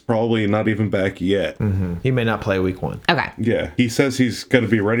 He's probably not even back yet. He may not play week 1. Okay. Yeah, he says he's going to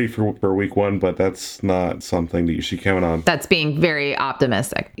be ready for week 1, but that's not something that you should count on. That's being very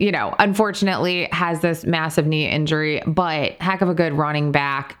optimistic. Unfortunately has this massive knee injury, but heck of a good running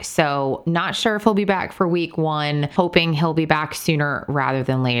back. So not sure if he'll be back for week 1, hoping he'll be back sooner rather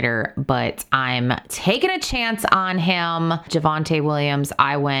than later, but I'm taking a chance on him. Javonte Williams,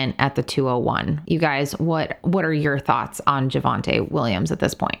 I went at the 201. You guys, what are your thoughts on Javonte Williams at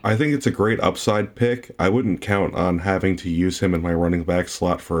this point? I think it's a great upside pick. I wouldn't count on having to use him in my my running back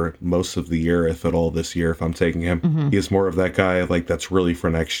slot for most of the year, if at all this year, if I'm taking him. He is more of that guy like that's really for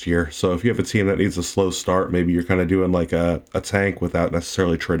next year. So if you have a team that needs a slow start, maybe you're kind of doing like a tank without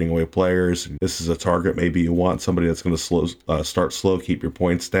necessarily trading away players. This is a target. Maybe you want somebody that's going to start slow, keep your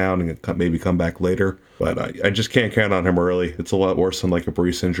points down, and maybe come back later. But I just can't count on him early. It's a lot worse than like a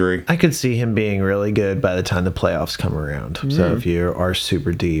Brees injury. I could see him being really good by the time the playoffs come around. So if you are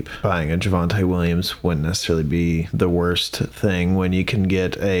super deep, buying a Javonte Williams wouldn't necessarily be the worst thing when you can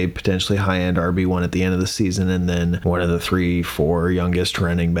get a potentially high-end RB1 at the end of the season and then one of the 3-4 youngest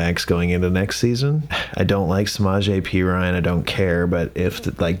running backs going into next season. I don't like Samaje Perine. I don't care. But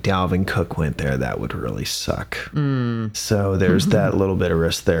if like Dalvin Cook went there, that would really suck. So there's that little bit of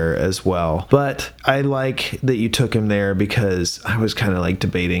risk there as well. But I like that you took him there because I was kind of like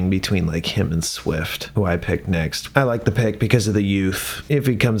debating between like him and Swift, who I picked next. I like the pick because of the youth. If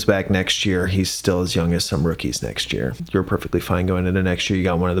he comes back next year, he's still as young as some rookies next year. You're perfectly fine going into next year. You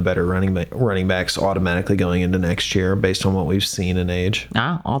got one of the better running backs automatically going into next year based on what we've seen in age.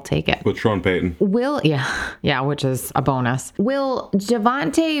 I'll take it. With Sean Payton. Yeah, which is a bonus. Will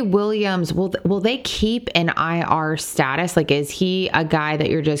Javonte Williams, will they keep an IR status? Like, is he a guy that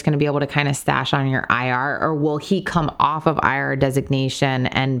you're just going to be able to kind of stash on your IR, or will he come off of IR designation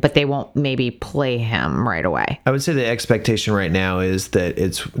but they won't maybe play him right away? I would say the expectation right now is that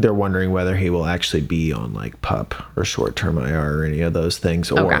they're wondering whether he will actually be on like PUP or short-term IR or any of those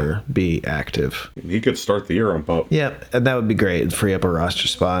things, or be active. He could start the year on PUP. Yeah, and that would be great. It'd free up a roster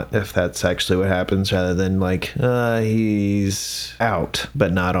spot if that's actually what happens, rather than like he's out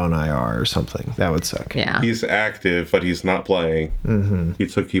but not on IR or something. That would suck. Yeah. He's active, but he's not playing. He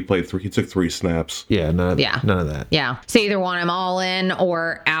took 3 snaps. Yeah, none of that. Yeah. So either want him all in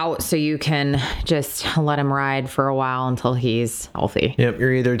or out so you can just let him ride for a while until he's healthy. Yep,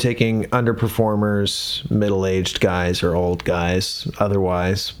 you're either taking underperformers, middle-aged guys, or old guys.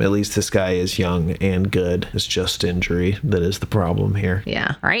 Otherwise, at least this guy is young and good. It's just injury that is the problem here.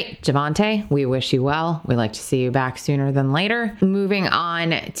 Yeah. All right, Javonte, we wish you well. We'd like to see you back sooner than later. Moving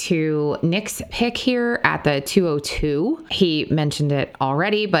on to Nick's pick here at the 202. He mentioned it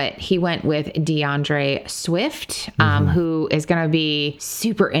already, but he went with DeAndre Swift, who is going to be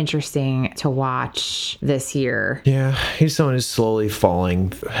super interesting to watch this year. Yeah, he's someone who's slowly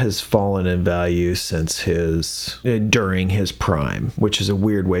has fallen in value since during his prime, which is a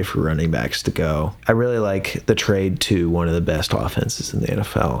weird way for running backs to go. I really like the trade to one of the best offenses in the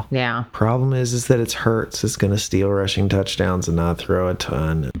NFL. Yeah. Problem is that it's Hurts. It's going to steal rushing touchdowns and not throw a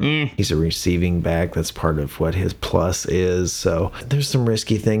ton. He's a receiving back. That's part of what his plus is. So there's some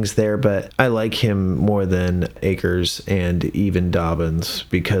risky things there, but I like him more than Akers and even Dobbins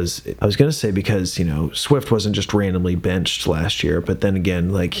because Swift wasn't just randomly benched last year, but then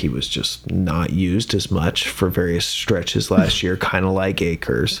again, like he was just not used as much for various stretches last year, kind of like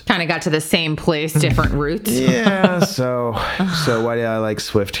Akers. Kind of got to the same place, different routes. Yeah, so why do I like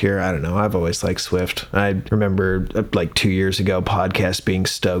Swift here? I don't know. I've always liked Swift. I remember like 2 years ago, podcast being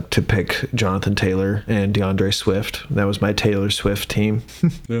stoked to pick Jonathan Taylor and DeAndre Swift. That was my Taylor Swift team.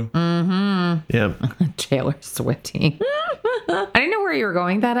 Yeah. Yeah. Taylor Swift team. I didn't know where you were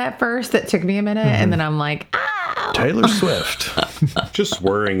going that at first. It took me a minute, and then I'm like, Taylor Swift. Just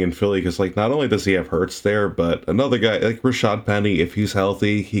worrying in Philly because, like, not only does he have Hurts there, but another guy like Rashad Penny, if he's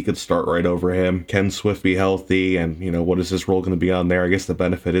healthy, he could start right over him. Can Swift be healthy? And, what is his role going to be on there? I guess the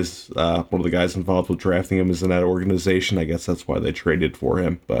benefit is one of the guys involved with drafting him is in that organization. I guess that's why they traded for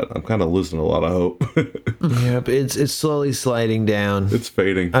him. But I'm kind of losing a lot of hope. Yep, it's slowly sliding down. It's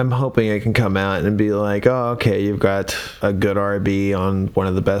fading. I'm hoping I can come out and be like, oh, okay, you've got a good RB on one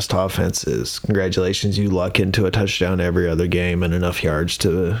of the best offenses. Congratulations, you luck into a touchdown every other game and enough yards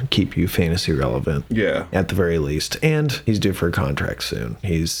to keep you fantasy relevant. Yeah. At the very least. And he's due for a contract soon.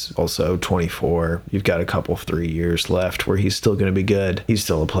 He's also 24. You've got a couple 3 years left where he's still going to be good. He's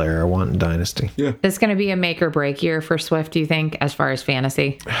still a player I want in Dynasty. Yeah. This is going to be a make or break year for Swift, do you think, as far as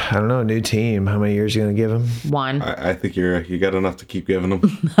fantasy? I don't know. New team. How many years are you going to give him? 1. I think you got enough to keep giving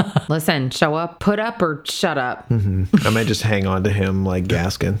him. Listen, show up, put up, or shut up. I might just hang on to him like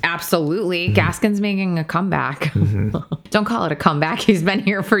Gaskin. Absolutely. Gaskin's making a comeback. Don't call it a comeback. He's been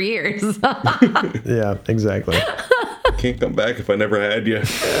here for years. Yeah, exactly. Can't come back if I never had you.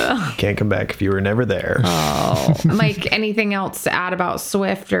 Can't come back if you were never there. Oh, Mike, anything else to add about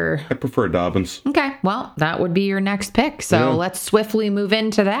Swift or? I prefer Dobbins. Okay, well, that would be your next pick. So let's swiftly move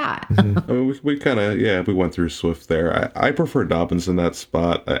into that. I mean, we kind of, we went through Swift there. I prefer Dobbins in that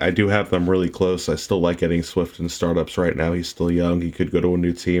spot. I do have them really close. I still like getting Swift in startups right now. He's still young. He could go to a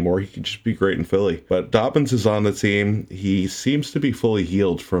new team or he could just be great in Philly. But Dobbins is on the team. He seems to be fully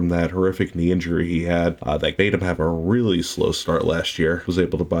healed from that horrific knee injury he had that made him have a really really slow start last year. Was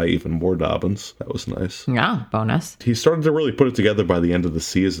able to buy even more Dobbins. That was nice. Yeah, bonus. He started to really put it together by the end of the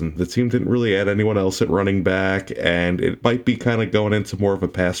season. The team didn't really add anyone else at running back, and it might be kind of going into more of a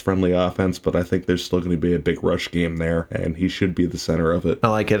pass-friendly offense, but I think there's still going to be a big rush game there, and he should be the center of it. I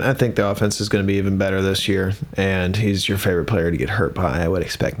like it. I think the offense is going to be even better this year, and he's your favorite player to get hurt by. I would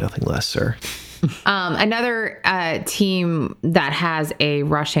expect nothing less, sir. Another team that has a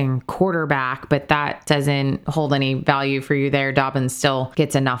rushing quarterback, but that doesn't hold any value for you there. Dobbins still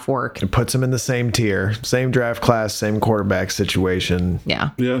gets enough work. It puts him in the same tier, same draft class, same quarterback situation.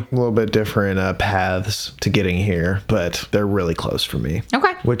 Yeah. Yeah. A little bit different paths to getting here, but they're really close for me.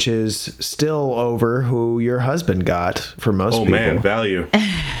 Okay. Which is still over who your husband got for most people. Oh, man, value.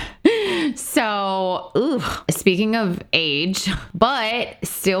 So, speaking of age, but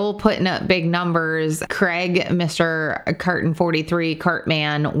still putting up big numbers, Craig, Mr. Carton 43,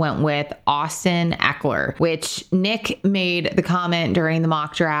 Cartman, went with Austin Eckler, which Nick made the comment during the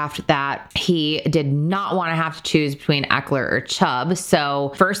mock draft that he did not want to have to choose between Eckler or Chubb.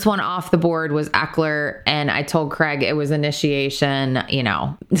 So, first one off the board was Eckler, and I told Craig it was initiation, you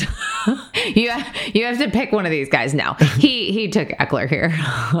know. you have to pick one of these guys. No, he took Eckler here.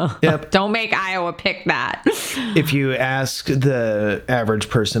 Yep. Don't make Iowa pick that. If you ask the average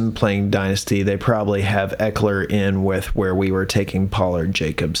person playing Dynasty, they probably have Eckler in with where we were taking Pollard,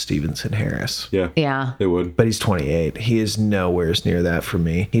 Jacobs, Stevenson, Harris. Yeah. Yeah. They would. But he's 28. He is nowhere near that for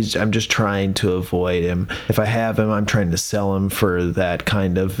me. I'm just trying to avoid him. If I have him, I'm trying to sell him for that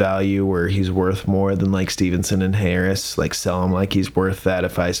kind of value where he's worth more than like Stevenson and Harris. Like sell him like he's worth that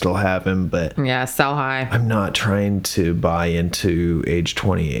if I still have him. But Yeah, sell high. I'm not trying to buy into age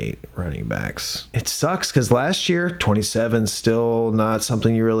 28 running backs. It sucks because last year, 27 still not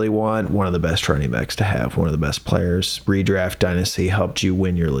something you really want. One of the best running backs to have, one of the best players. Redraft Dynasty helped you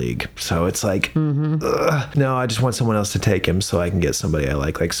win your league. So it's like, no, I just want someone else to take him so I can get somebody I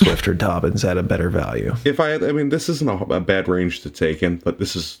like Swift or Dobbins at a better value. This isn't a bad range to take him, but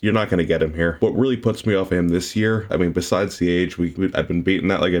you're not going to get him here. What really puts me off him this year, besides the age, I've been beating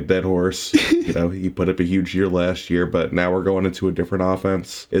that like a dead horse. He put up a huge year last year, but now we're going into a different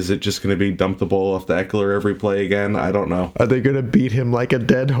offense. Is it just going to be dump the ball off the Eckler every play again? I don't know. Are they going to beat him like a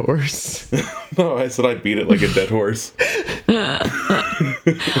dead horse? No, I said I'd beat it like a dead horse. I'm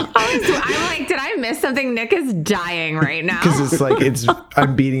like, did I miss something? Nick is dying right now. Because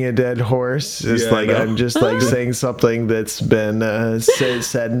I'm beating a dead horse. It's I'm just saying something that's been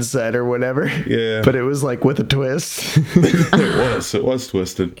said or whatever. Yeah. But it was like with a twist. It was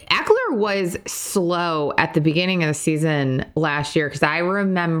twisted. Eckler was slow at the beginning of the season last year because I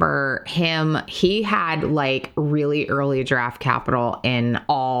remember he had like really early draft capital in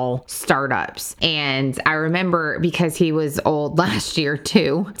all startups. And I remember because he was old last year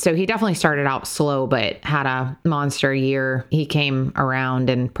too. So he definitely started out slow, but had a monster year. He came around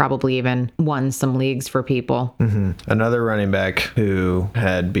and probably even won some leagues for people. Mm-hmm. Another running back who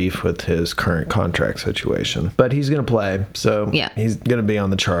had beef with his current contract situation, but he's going to play. So yeah, he's going to be on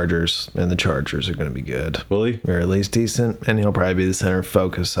the Chargers, and the Chargers are going to be good. Will he? Or at least decent, and he'll probably be the center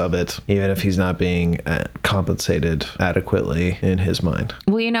focus of it, even if he's not being compensated adequately in his mind.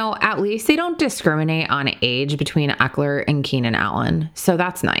 Well, at least they don't discriminate on age between Eckler and Keenan Allen. So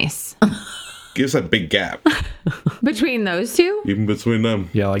that's nice. Gives that big gap. Between those two? Even between them.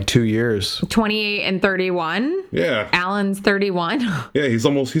 Yeah, like 2 years. 28 and 31? Yeah. Allen's 31? Yeah,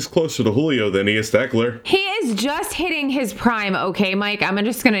 he's closer to Julio than he is to Eckler. He is just hitting his prime. Okay, Mike, I'm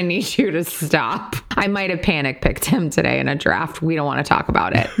just going to need you to stop. I might have panic picked him today in a draft. We don't want to talk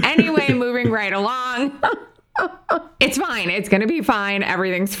about it. Anyway, moving right along. It's fine. It's going to be fine.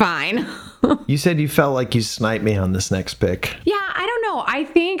 Everything's fine. You said you felt like you sniped me on this next pick. Yeah, I don't know. I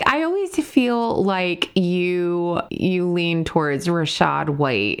think I always feel like you lean towards Rachaad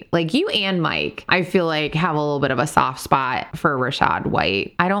White. Like you and Mike, I feel like have a little bit of a soft spot for Rachaad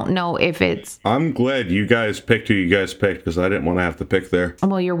White. I don't know if it's... I'm glad you guys picked who you guys picked because I didn't want to have to pick there.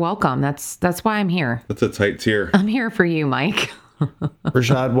 Well, you're welcome. That's why I'm here. That's a tight tier. I'm here for you, Mike.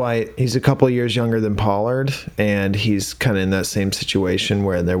 Rachaad White, he's a couple years younger than Pollard, and he's kind of in that same situation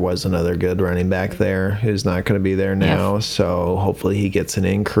where there was another good running back there who's not going to be there now. Yep. So hopefully he gets an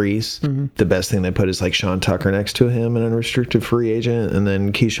increase. Mm-hmm. The best thing they put is like Sean Tucker next to him, an unrestricted free agent, and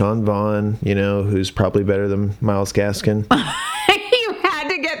then Keyshawn Vaughn, who's probably better than Myles Gaskin. You had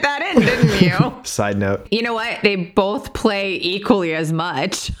to get that in, didn't you? Side note. You know what? They both play equally as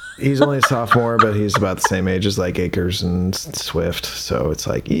much. He's only a sophomore, but he's about the same age as like Akers and Swift. So it's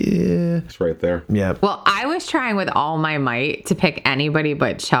like, yeah. It's right there. Yeah. Well, I was trying with all my might to pick anybody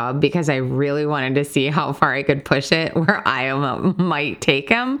but Chubb because I really wanted to see how far I could push it where Iowa might take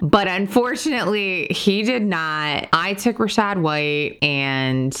him. But unfortunately, he did not. I took Rachaad White,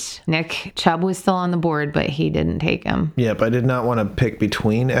 and Nick Chubb was still on the board, but he didn't take him. Yep, I did not want to pick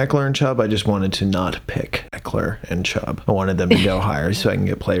between Eckler and Chubb. I just wanted to not pick Eckler and Chubb. I wanted them to go higher so I can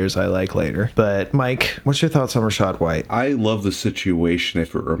get players I like later. But Mike, what's your thoughts on Rachaad White? I love the situation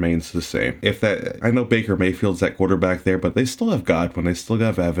if it remains the same. I know Baker Mayfield's at quarterback there, but they still have Godwin. They still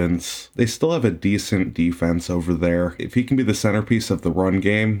have Evans. They still have a decent defense over there. If he can be the centerpiece of the run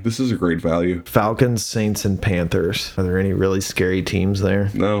game, this is a great value. Falcons, Saints, and Panthers. Are there any really scary teams there?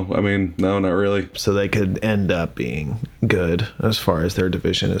 No, not really. So they could end up being good as far as their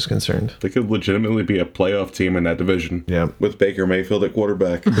division is concerned. They could legitimately be a playoff team in that division. Yeah. With Baker Mayfield at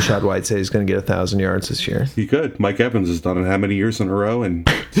quarterback. Rachaad White says he's going to get 1,000 yards this year. He could. Mike Evans has done it how many years in a row, and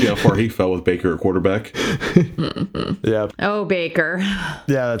see how far he fell with Baker at quarterback. Yeah. Oh, Baker.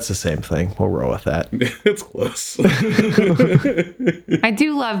 Yeah, that's the same thing. We'll roll with that. It's close. I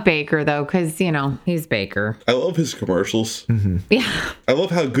do love Baker, though, because, he's Baker. I love his commercials. Yeah. I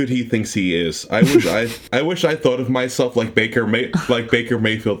love how good he thinks he is. I wish I thought of myself like Baker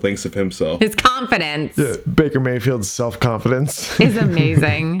Mayfield thinks of himself. His confidence Baker Mayfield's self-confidence. is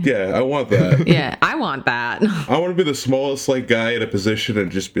amazing. Yeah, I want that. Yeah, I want that. I want to be the smallest guy in a position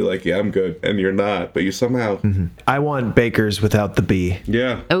and just be like, yeah, I'm good, and you're not, but you somehow. I want Bakers without the B.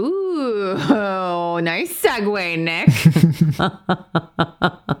 Yeah. Ooh, nice segue, Nick.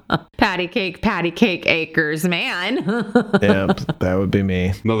 Patty cake acres, man. Yeah, that would be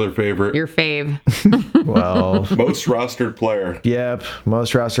me. Another favorite. Your fave. Well, Most rostered player. yep,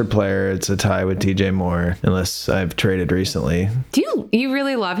 most rostered player. It's a tie with DJ Moore, unless I've traded recently. Do you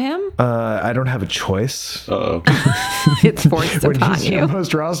really love him? I don't have a choice. Uh-oh. It's forced When upon he's you. your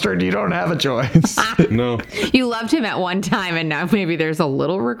most rostered, you don't have a choice. No. You loved him at one time, and now maybe there's a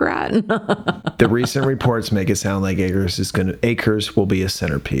little regret. The recent reports make it sound like Akers will be a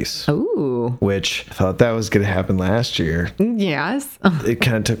centerpiece, Ooh, which I thought that was going to happen last year. yes. It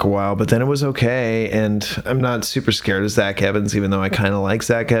kind of took a while, but then it was okay. And I'm not super scared of Zach Evans, even though I kind of like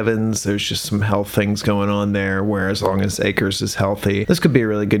Zach Evans. There's just some health things going on there, where as long as Akers is healthy, this could be a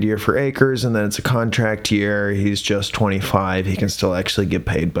really good year for Akers. And then it's a contract year. He's just 25. He can still actually get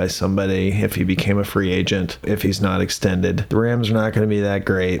paid by somebody if he became a free agent, if he's not extended. The Rams are not going to be that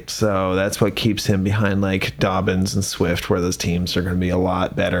great. So that's what keeps him behind like Dobbins and Swift, where those teams are going to be a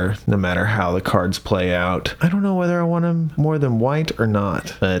lot better no matter how the cards play out. I don't know whether I want him more than White or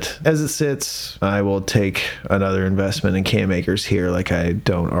not, but as it sits, I will take another investment in Cam Akers here, like I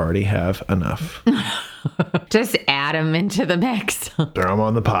don't already have enough. Just add him into the mix. Throw him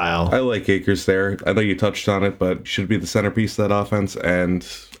on the pile. I like Akers there. I know you touched on it, but should be the centerpiece of that offense. And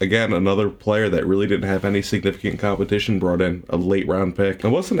again, another player that really didn't have any significant competition brought in a late round pick.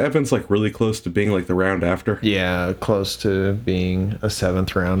 And wasn't Evans really close to being the round after? Yeah, close to being a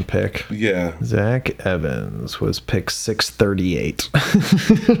 7th round pick. Yeah. Zach Evans was pick 638.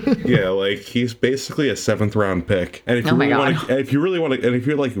 Yeah, he's basically a 7th round pick. And if you Oh my really God. want to, and if you really want to, and if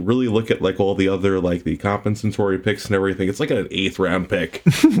you really look at all the other the compensatory picks and everything, it's like an 8th round pick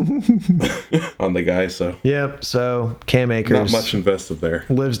on the guy. So Yep, so Cam Akers not much invested there.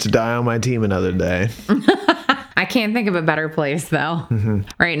 lives to die on my team another day. I can't think of a better place, though.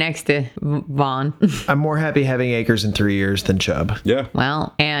 Right next to Vaughn. I'm more happy having Akers in 3 years than Chubb. Yeah.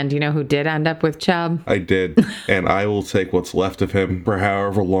 Well, and you know who did end up with Chubb? I did, and I will take what's left of him for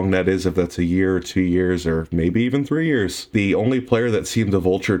however long that is, if that's a year or 2 years or maybe even 3 years. The only player that seemed to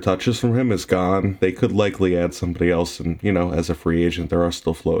vulture touches from him is gone. They could likely add somebody else, and, as a free agent, they are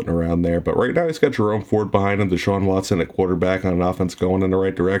still floating around there. But right now, he's got Jerome Ford behind him, Deshaun Watson at quarterback on an offense going in the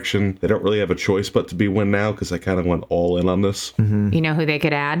right direction. They don't really have a choice but to be win now, because I kind of went all in on this. You know who they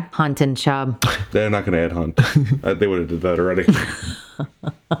could add? Hunt and Chubb. They're not going to add Hunt. They would have did that already.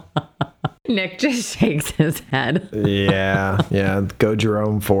 Nick just shakes his head. Yeah. Go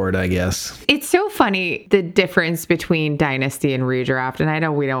Jerome Ford, I guess. It's so funny, the difference between Dynasty and Redraft. And I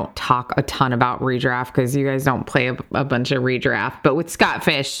know we don't talk a ton about Redraft because you guys don't play a bunch of Redraft. But with Scott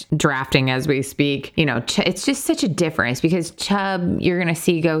Fish drafting as we speak, it's just such a difference because Chubb, you're going to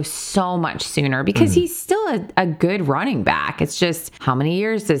see go so much sooner because he's still a good running back. It's just how many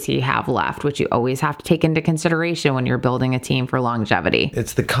years does he have left, which you always have to take into consideration when you're building a team for longevity.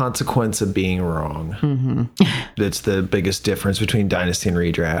 It's the consequence of being being wrong. That's the biggest difference between dynasty and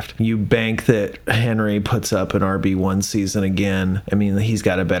redraft. You bank that Henry puts up an RB1 season again. I mean, he's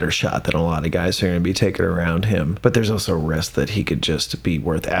got a better shot than a lot of guys who are going to be taken around him. But there's also a risk that he could just be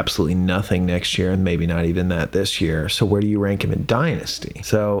worth absolutely nothing next year and maybe not even that this year. So where do you rank him in dynasty?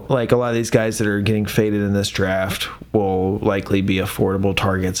 So like a lot of these guys that are getting faded in this draft will likely be affordable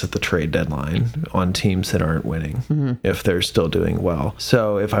targets at the trade deadline on teams that aren't winning if they're still doing well.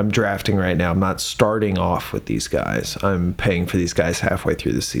 So if I'm drafting right now, I'm not starting off with these guys. I'm paying for these guys halfway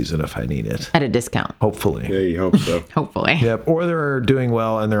through the season if I need it. At a discount. Hopefully. Yeah, you hope so. Hopefully. Yep. Or they're doing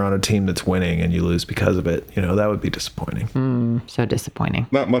well and they're on a team that's winning and you lose because of it. You know, that would be disappointing. So disappointing.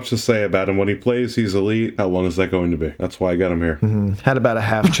 Not much to say about him. When he plays, he's elite. How long is that going to be? That's why I got him here. Had about a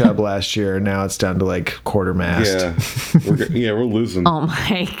half chub last year. Now it's down to like quarter mast. Yeah, we're losing. Oh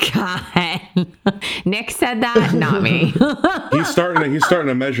my God. Nick said that, not me. He's starting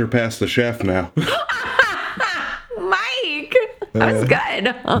to measure past the chef now. Mike, that was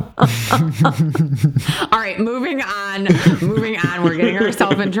good. All right, moving on. We're getting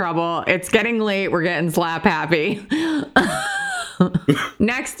ourselves in trouble. It's getting late. We're getting slap happy.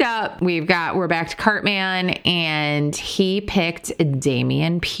 Next up, we're back to Cartman, and he picked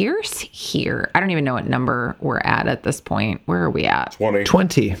Dameon Pierce here. I don't even know what number we're at this point. Where are we at? 20.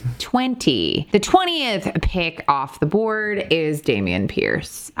 20. The 20th pick off the board is Dameon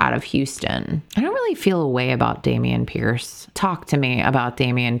Pierce out of Houston. I don't really feel a way about Dameon Pierce. Talk to me about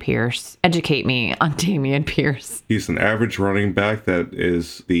Dameon Pierce. Educate me on Dameon Pierce. He's an average running back that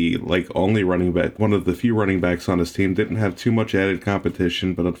is the only running back, one of the few running backs on his team. Didn't have too much added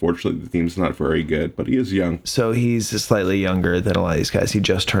competition, but unfortunately the team's not very good. But he is young. So he's slightly younger than a lot of these guys. He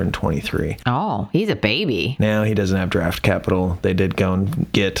just turned 23. Oh, he's a baby. Now he doesn't have draft capital. They did go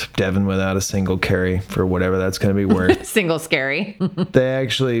and get Devin without a single carry for whatever that's going to be worth. Single scary. They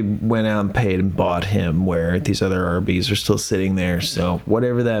actually went out and paid and bought him where these other RBs are still sitting there. So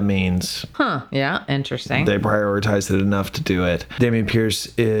whatever that means. Huh. Yeah. Interesting. They prioritized it enough to do it. Dameon Pierce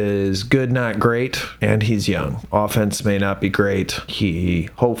is good, not great, and he's young. Offense may not be great. He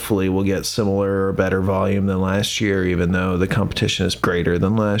hopefully will get similar or better volume than last year, even though the competition is greater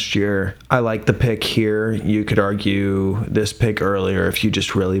than last year. I like the pick here. You could argue this pick earlier if you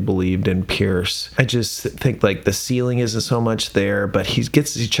just really believed in Pierce. I just think like the ceiling isn't so much there, but he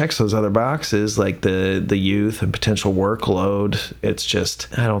checks those other boxes like the youth and potential workload. It's just,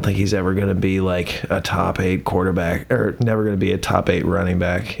 I don't think he's ever going to be like a top 8 quarterback or never going to be a top 8 running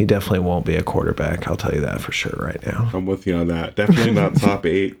back. He definitely won't be a quarterback. I'll tell you that for sure right now. I'm with you on that. Definitely not top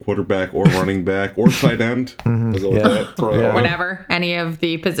 8 quarterback or running back or tight end. Whatever. Any of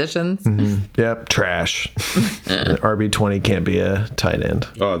the positions. Yep. Trash. RB20 can't be a tight end.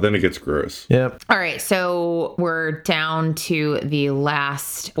 Oh, then it gets gross. Yep. All right. So we're down to the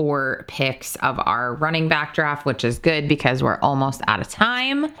last 4 picks of our running back draft, which is good because we're almost out of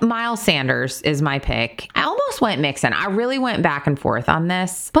time. Miles Sanders is my pick. I almost went Mixon. I really went back and forth on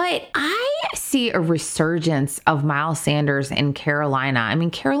this, but I see a resurgence of Miles Sanders in Carolina. I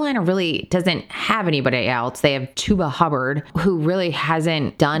mean, Carolina really doesn't have anybody else. They have Chuba Hubbard, who really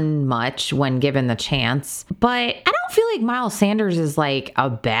hasn't done much when given the chance. But I don't feel like Miles Sanders is like a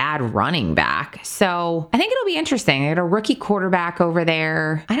bad running back. So I think it'll be interesting. They got a rookie quarterback over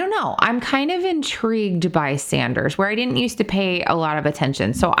there. I don't know. I'm kind of intrigued by Sanders, where I didn't used to pay a lot of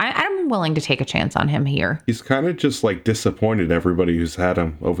attention. So I'm willing to take a chance on him here. He's kind of just like disappointed everybody who's had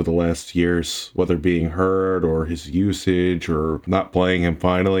him over the last years, whether being hurt or his usage or not playing him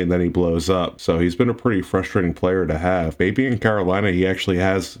finally, and then he blows up. So he's been a pretty frustrating player to have. Maybe in Carolina, he actually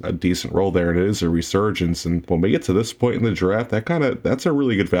has a decent role there, and it is a resurgence. And when we get to this point in the draft, that's a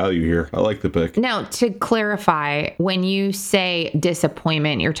really good value here. I like the pick. Now, to clarify, when you say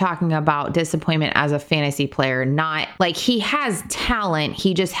disappointment, you're talking about disappointment as a fantasy player, not like he has talent.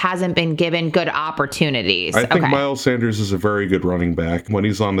 He just hasn't been given good opportunities. I think Miles Sanders is a very good running back when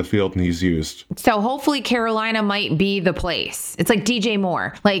he's on the field and he's used. So hopefully Carolina might be the place. It's like DJ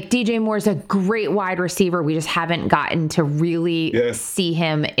Moore. Like DJ Moore is a great wide receiver. We just haven't gotten to really see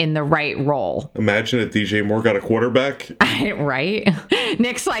him in the right role. Imagine if DJ Moore got a quarterback. Right?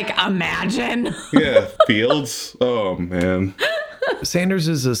 Nick's like, imagine. Yeah, Fields. Oh, man. Sanders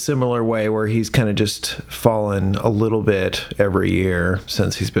is a similar way where he's kind of just fallen a little bit every year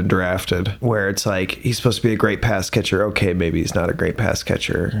since he's been drafted, where it's like he's supposed to be a great pass catcher. Okay, maybe he's not a great pass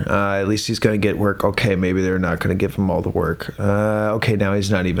catcher. At least he's going to get work. Okay, maybe they're not going to give him all the work. Okay, now he's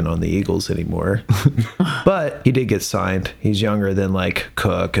not even on the Eagles anymore. But he did get signed. He's younger than like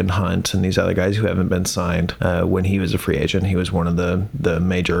Cook and Hunt and these other guys who haven't been signed. When he was a free agent, he was one of the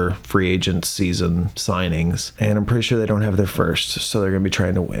major free agent season signings, and I'm pretty sure they don't have their first. so they're going to be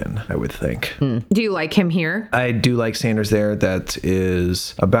trying to win, I would think. Do you like him here? I do like Sanders there. That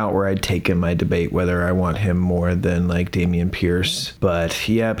is about where I'd take him. I debate whether I want him more than like Damian Pierce. But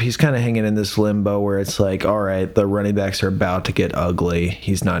yeah, he's kind of hanging in this limbo where it's like, all right, the running backs are about to get ugly.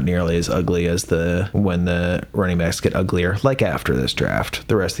 He's not nearly as ugly as when the running backs get uglier, like after this draft.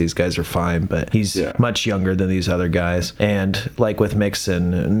 The rest of these guys are fine, but he's much younger than these other guys. And like with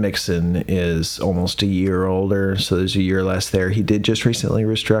Mixon is almost a year older, so there's a year less there. He did just recently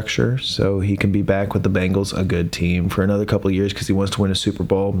restructure, so he can be back with the Bengals, a good team, for another couple of years because he wants to win a Super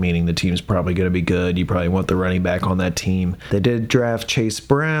Bowl, meaning the team's probably going to be good. You probably want the running back on that team. They did draft Chase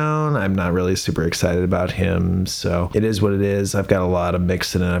Brown. I'm not really super excited about him, so it is what it is. I've got a lot of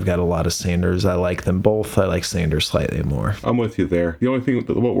Mixon and I've got a lot of Sanders. I like them both. I like Sanders slightly more. I'm with you there. The only thing,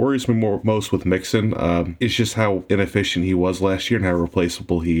 what worries me most with Mixon is just how inefficient he was last year and how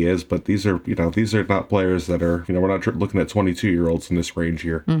replaceable he is. But these are not players that are, we're not looking at 22-year-olds in this range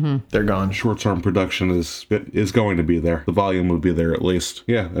here. Mm-hmm. They're gone. Short-term production is going to be there. The volume would be there at least.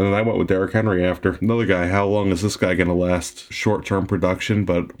 Yeah, and then I went with Derrick Henry after. Another guy, how long is this guy going to last? Short-term production,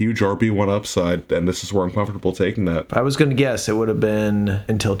 but huge RB1 upside, and this is where I'm comfortable taking that. I was going to guess it would have been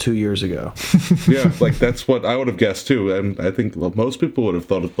until 2 years ago. Yeah, like that's what I would have guessed too, and I think most people would have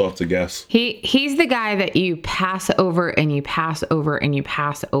thought to guess. He's the guy that you pass over and you pass over and you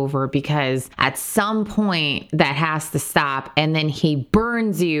pass over because at some point that has to stop, and then he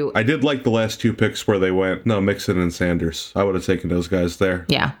burns you. I did like the last two picks where they went, Mixon and Sanders. I would have taken those guys there.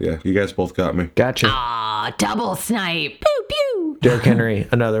 Yeah. Yeah, you guys both got me. Gotcha. Aw, double snipe. Pew, pew. Derrick Henry,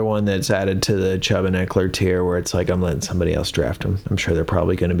 another one that's added to the Chubb and Eckler tier where it's like, I'm letting somebody else draft him. I'm sure they're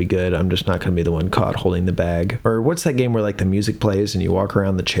probably going to be good. I'm just not going to be the one caught holding the bag. Or what's that game where like the music plays and you walk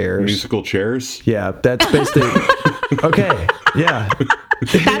around the chairs? Musical chairs? Yeah, that's basically... Okay, yeah.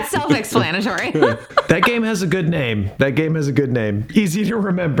 That's self-explanatory. That game has a good name. Easy to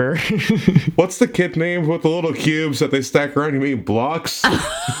remember. What's the kid name with the little cubes that they stack around? You mean blocks?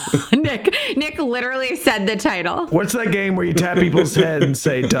 Nick literally said the title. What's that game where you tap people's head and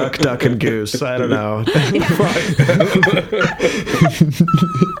say duck, duck, and goose? I don't know.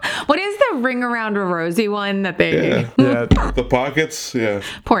 What is the ring around a rosy one that they... Yeah. The pockets? Yeah.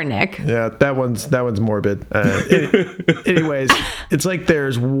 Poor Nick. Yeah, that one's morbid. Anyways, it's like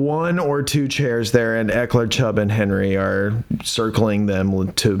there's one or two chairs there, and Eckler, Chubb, and Henry are circling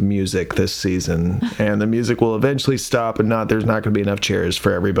them to music this season, and the music will eventually stop, and there's not going to be enough chairs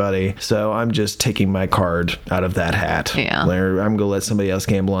for everybody. So I'm just taking my card out of that hat. Yeah. I'm going to let somebody else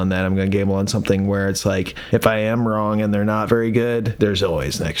gamble on that. I'm going to gamble on something where it's like, if I am wrong and they're not very good, there's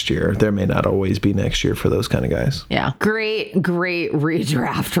always next year. There may not always be next year for those kind of guys. Yeah. Great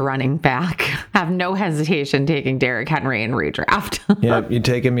redraft running back. Have no hesitation taking Derrick Henry in redraft. Yeah, you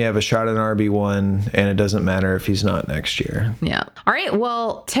take him, you have a shot at an RB1, and it doesn't matter if he's not next year. Yeah. All right.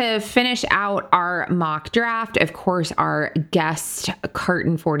 Well, to finish out our mock draft, of course, our guest,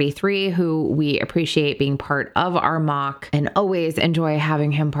 Carton 43, who we appreciate being part of our mock and always enjoy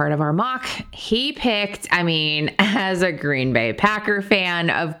having him part of our mock. He picked, as a Green Bay Packer fan,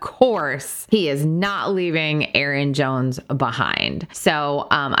 of course, he is not leaving Aaron Jones behind. So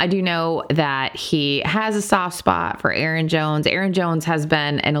I do know that he has a soft spot for Aaron Jones. Aaron Jones has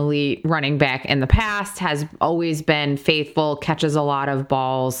been an elite running back in the past, has always been faithful, catches a lot of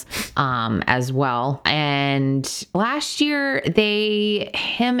balls as well. And last year,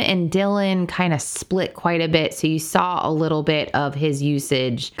 him and Dylan kind of split quite a bit. So you saw a little bit of his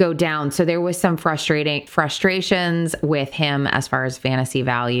usage go down. So there was some frustrations with him as far as fantasy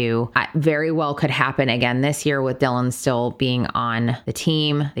value. Very well could happen again this year with Dylan still being on the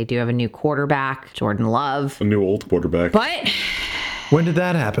team. They do have a new quarterback, Jordan Love. A new old quarterback. But when did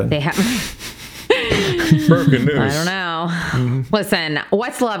that happen? they have... Broken news. I don't know. Mm-hmm. Listen,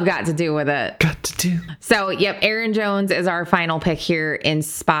 what's love got to do with it? Got to do. So, yep, Aaron Jones is our final pick here in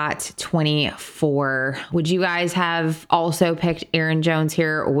spot 24. Would you guys have also picked Aaron Jones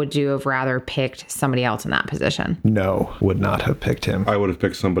here, or would you have rather picked somebody else in that position? No, would not have picked him. I would have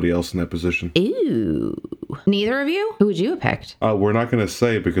picked somebody else in that position. Ooh. Neither of you? Who would you have picked? We're not going to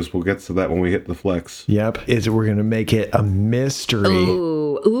say because we'll get to that when we hit the flex. Yep. We're going to make it a mystery.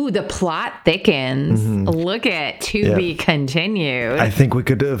 Ooh, the plot thickens. Mm-hmm. Look at to be continued. I think we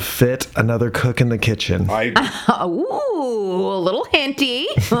could have fit another cook in the kitchen. Ooh, a little hinty.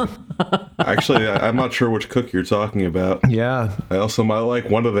 Actually, I'm not sure which cook you're talking about. Yeah. I also might like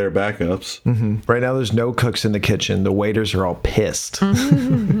one of their backups. Right now, there's no cooks in the kitchen. The waiters are all pissed.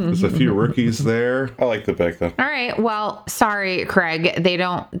 There's a few rookies there. I like the backup. All right. Well, sorry, Craig. They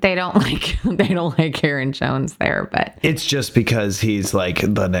don't like Aaron Jones there, but It's just because he's like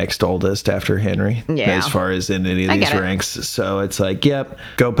the next oldest after Henry, Yeah. as far as in any of I these get it. ranks. So it's like, yep,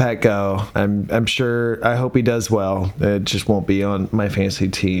 go Pack, go. I'm sure. I hope he does well. It just won't be on my fantasy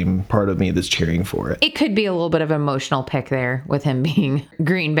team. Part of me that's cheering for it. it could be a little bit of an emotional pick there with him being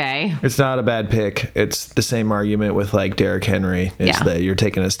Green Bay. It's not a bad pick. It's the same argument with like Derrick Henry. Is Yeah. that you're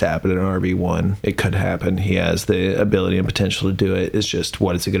taking a stab at an RB1. It could happen. He has the ability and potential to do it. It's just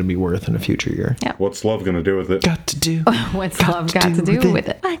what is it going to be worth in a future year? Yeah. What's love going to do with it? Got to do. What's love got to do with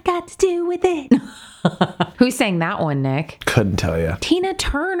it? What got to do with it? Who sang that one, Nick? Couldn't tell you. Tina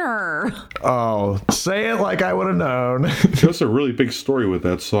Turner. Oh, say it like I would have known. There's a really big story with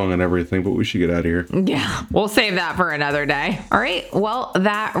that song and everything, but we should get out of here. Yeah, we'll save that for another day. All right. Well,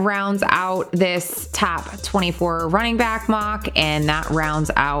 that rounds out this top 24 running back mock, and that rounds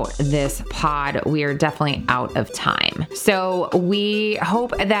out this pod. We are definitely out of time. So we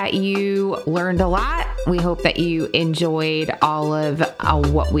hope that you learned a lot. We hope that you enjoyed all of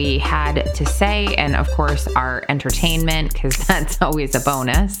what we had to say, and of course, our entertainment, because that's always a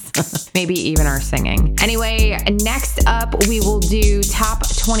bonus. Maybe even our singing. Anyway, next up, we will do top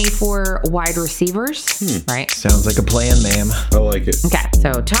 24 wide receivers, right? Sounds like a plan, ma'am. I like it. Okay,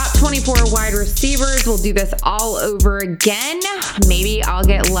 so top 24 wide receivers. We'll do this all over again. Maybe I'll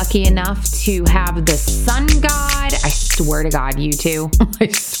get lucky enough to have the sun god. I swear to God, you two. I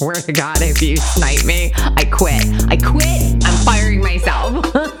swear to God, if you snipe me, I quit. I'm firing myself.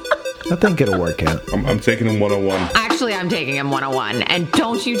 I think it'll work out. I'm taking him 101. Actually, I'm taking him 101. And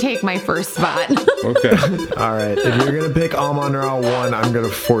don't you take my first spot. Okay. All right. If you're going to pick Amon Ra 1, I'm going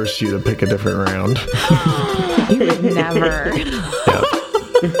to force you to pick a different round. You would never.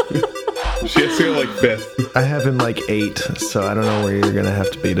 She has to go like 5th. I have him like 8, so I don't know where you're going to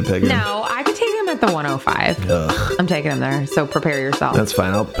have to be to pick him. No, I could take him at the 105. Ugh, I'm taking him there, so prepare yourself. that's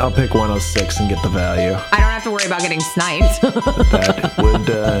fine. I'll pick 106 and get the value. I don't have to worry about getting sniped. That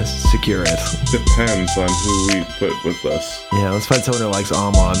would secure it. Depends on who we put with us. Yeah, let's find someone who likes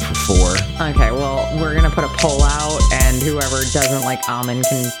Amon for 4. Okay, well, we're going to put a poll out, and whoever doesn't like almond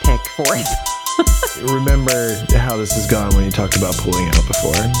can pick fourth. Remember how this has gone when you talked about pulling out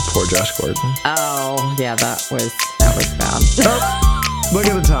before. Poor Josh Gordon. Oh, yeah, that was bad. Look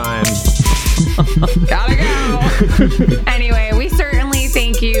at the time. Gotta go. Anyway, we certainly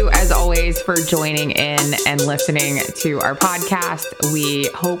thank you, as always, for joining in and listening to our podcast. We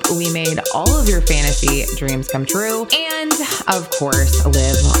hope we made all of your fantasy dreams come true. And, of course, what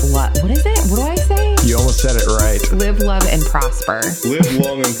is it? What do I say? You almost said it right. Live, love, and prosper. Live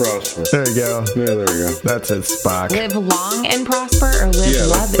long and prosper. There you go. Yeah, there we go. That's it, Spock. Live long and prosper, or live, Yeah,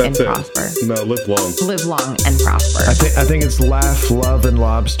 love, and that's it. prosper? No, live long. Live long and prosper. I think it's laugh, love, and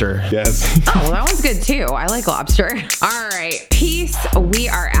lobster. Yes. Oh, well, that one's good too. I like lobster. All right. Peace. We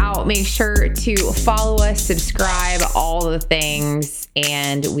are out. Make sure to follow us, subscribe, all the things,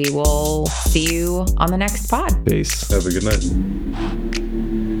 and we will see you on the next pod. Peace. Have a good night.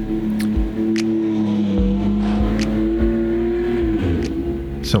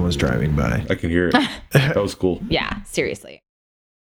 Someone's driving by. I can hear it. That was cool. Yeah, seriously.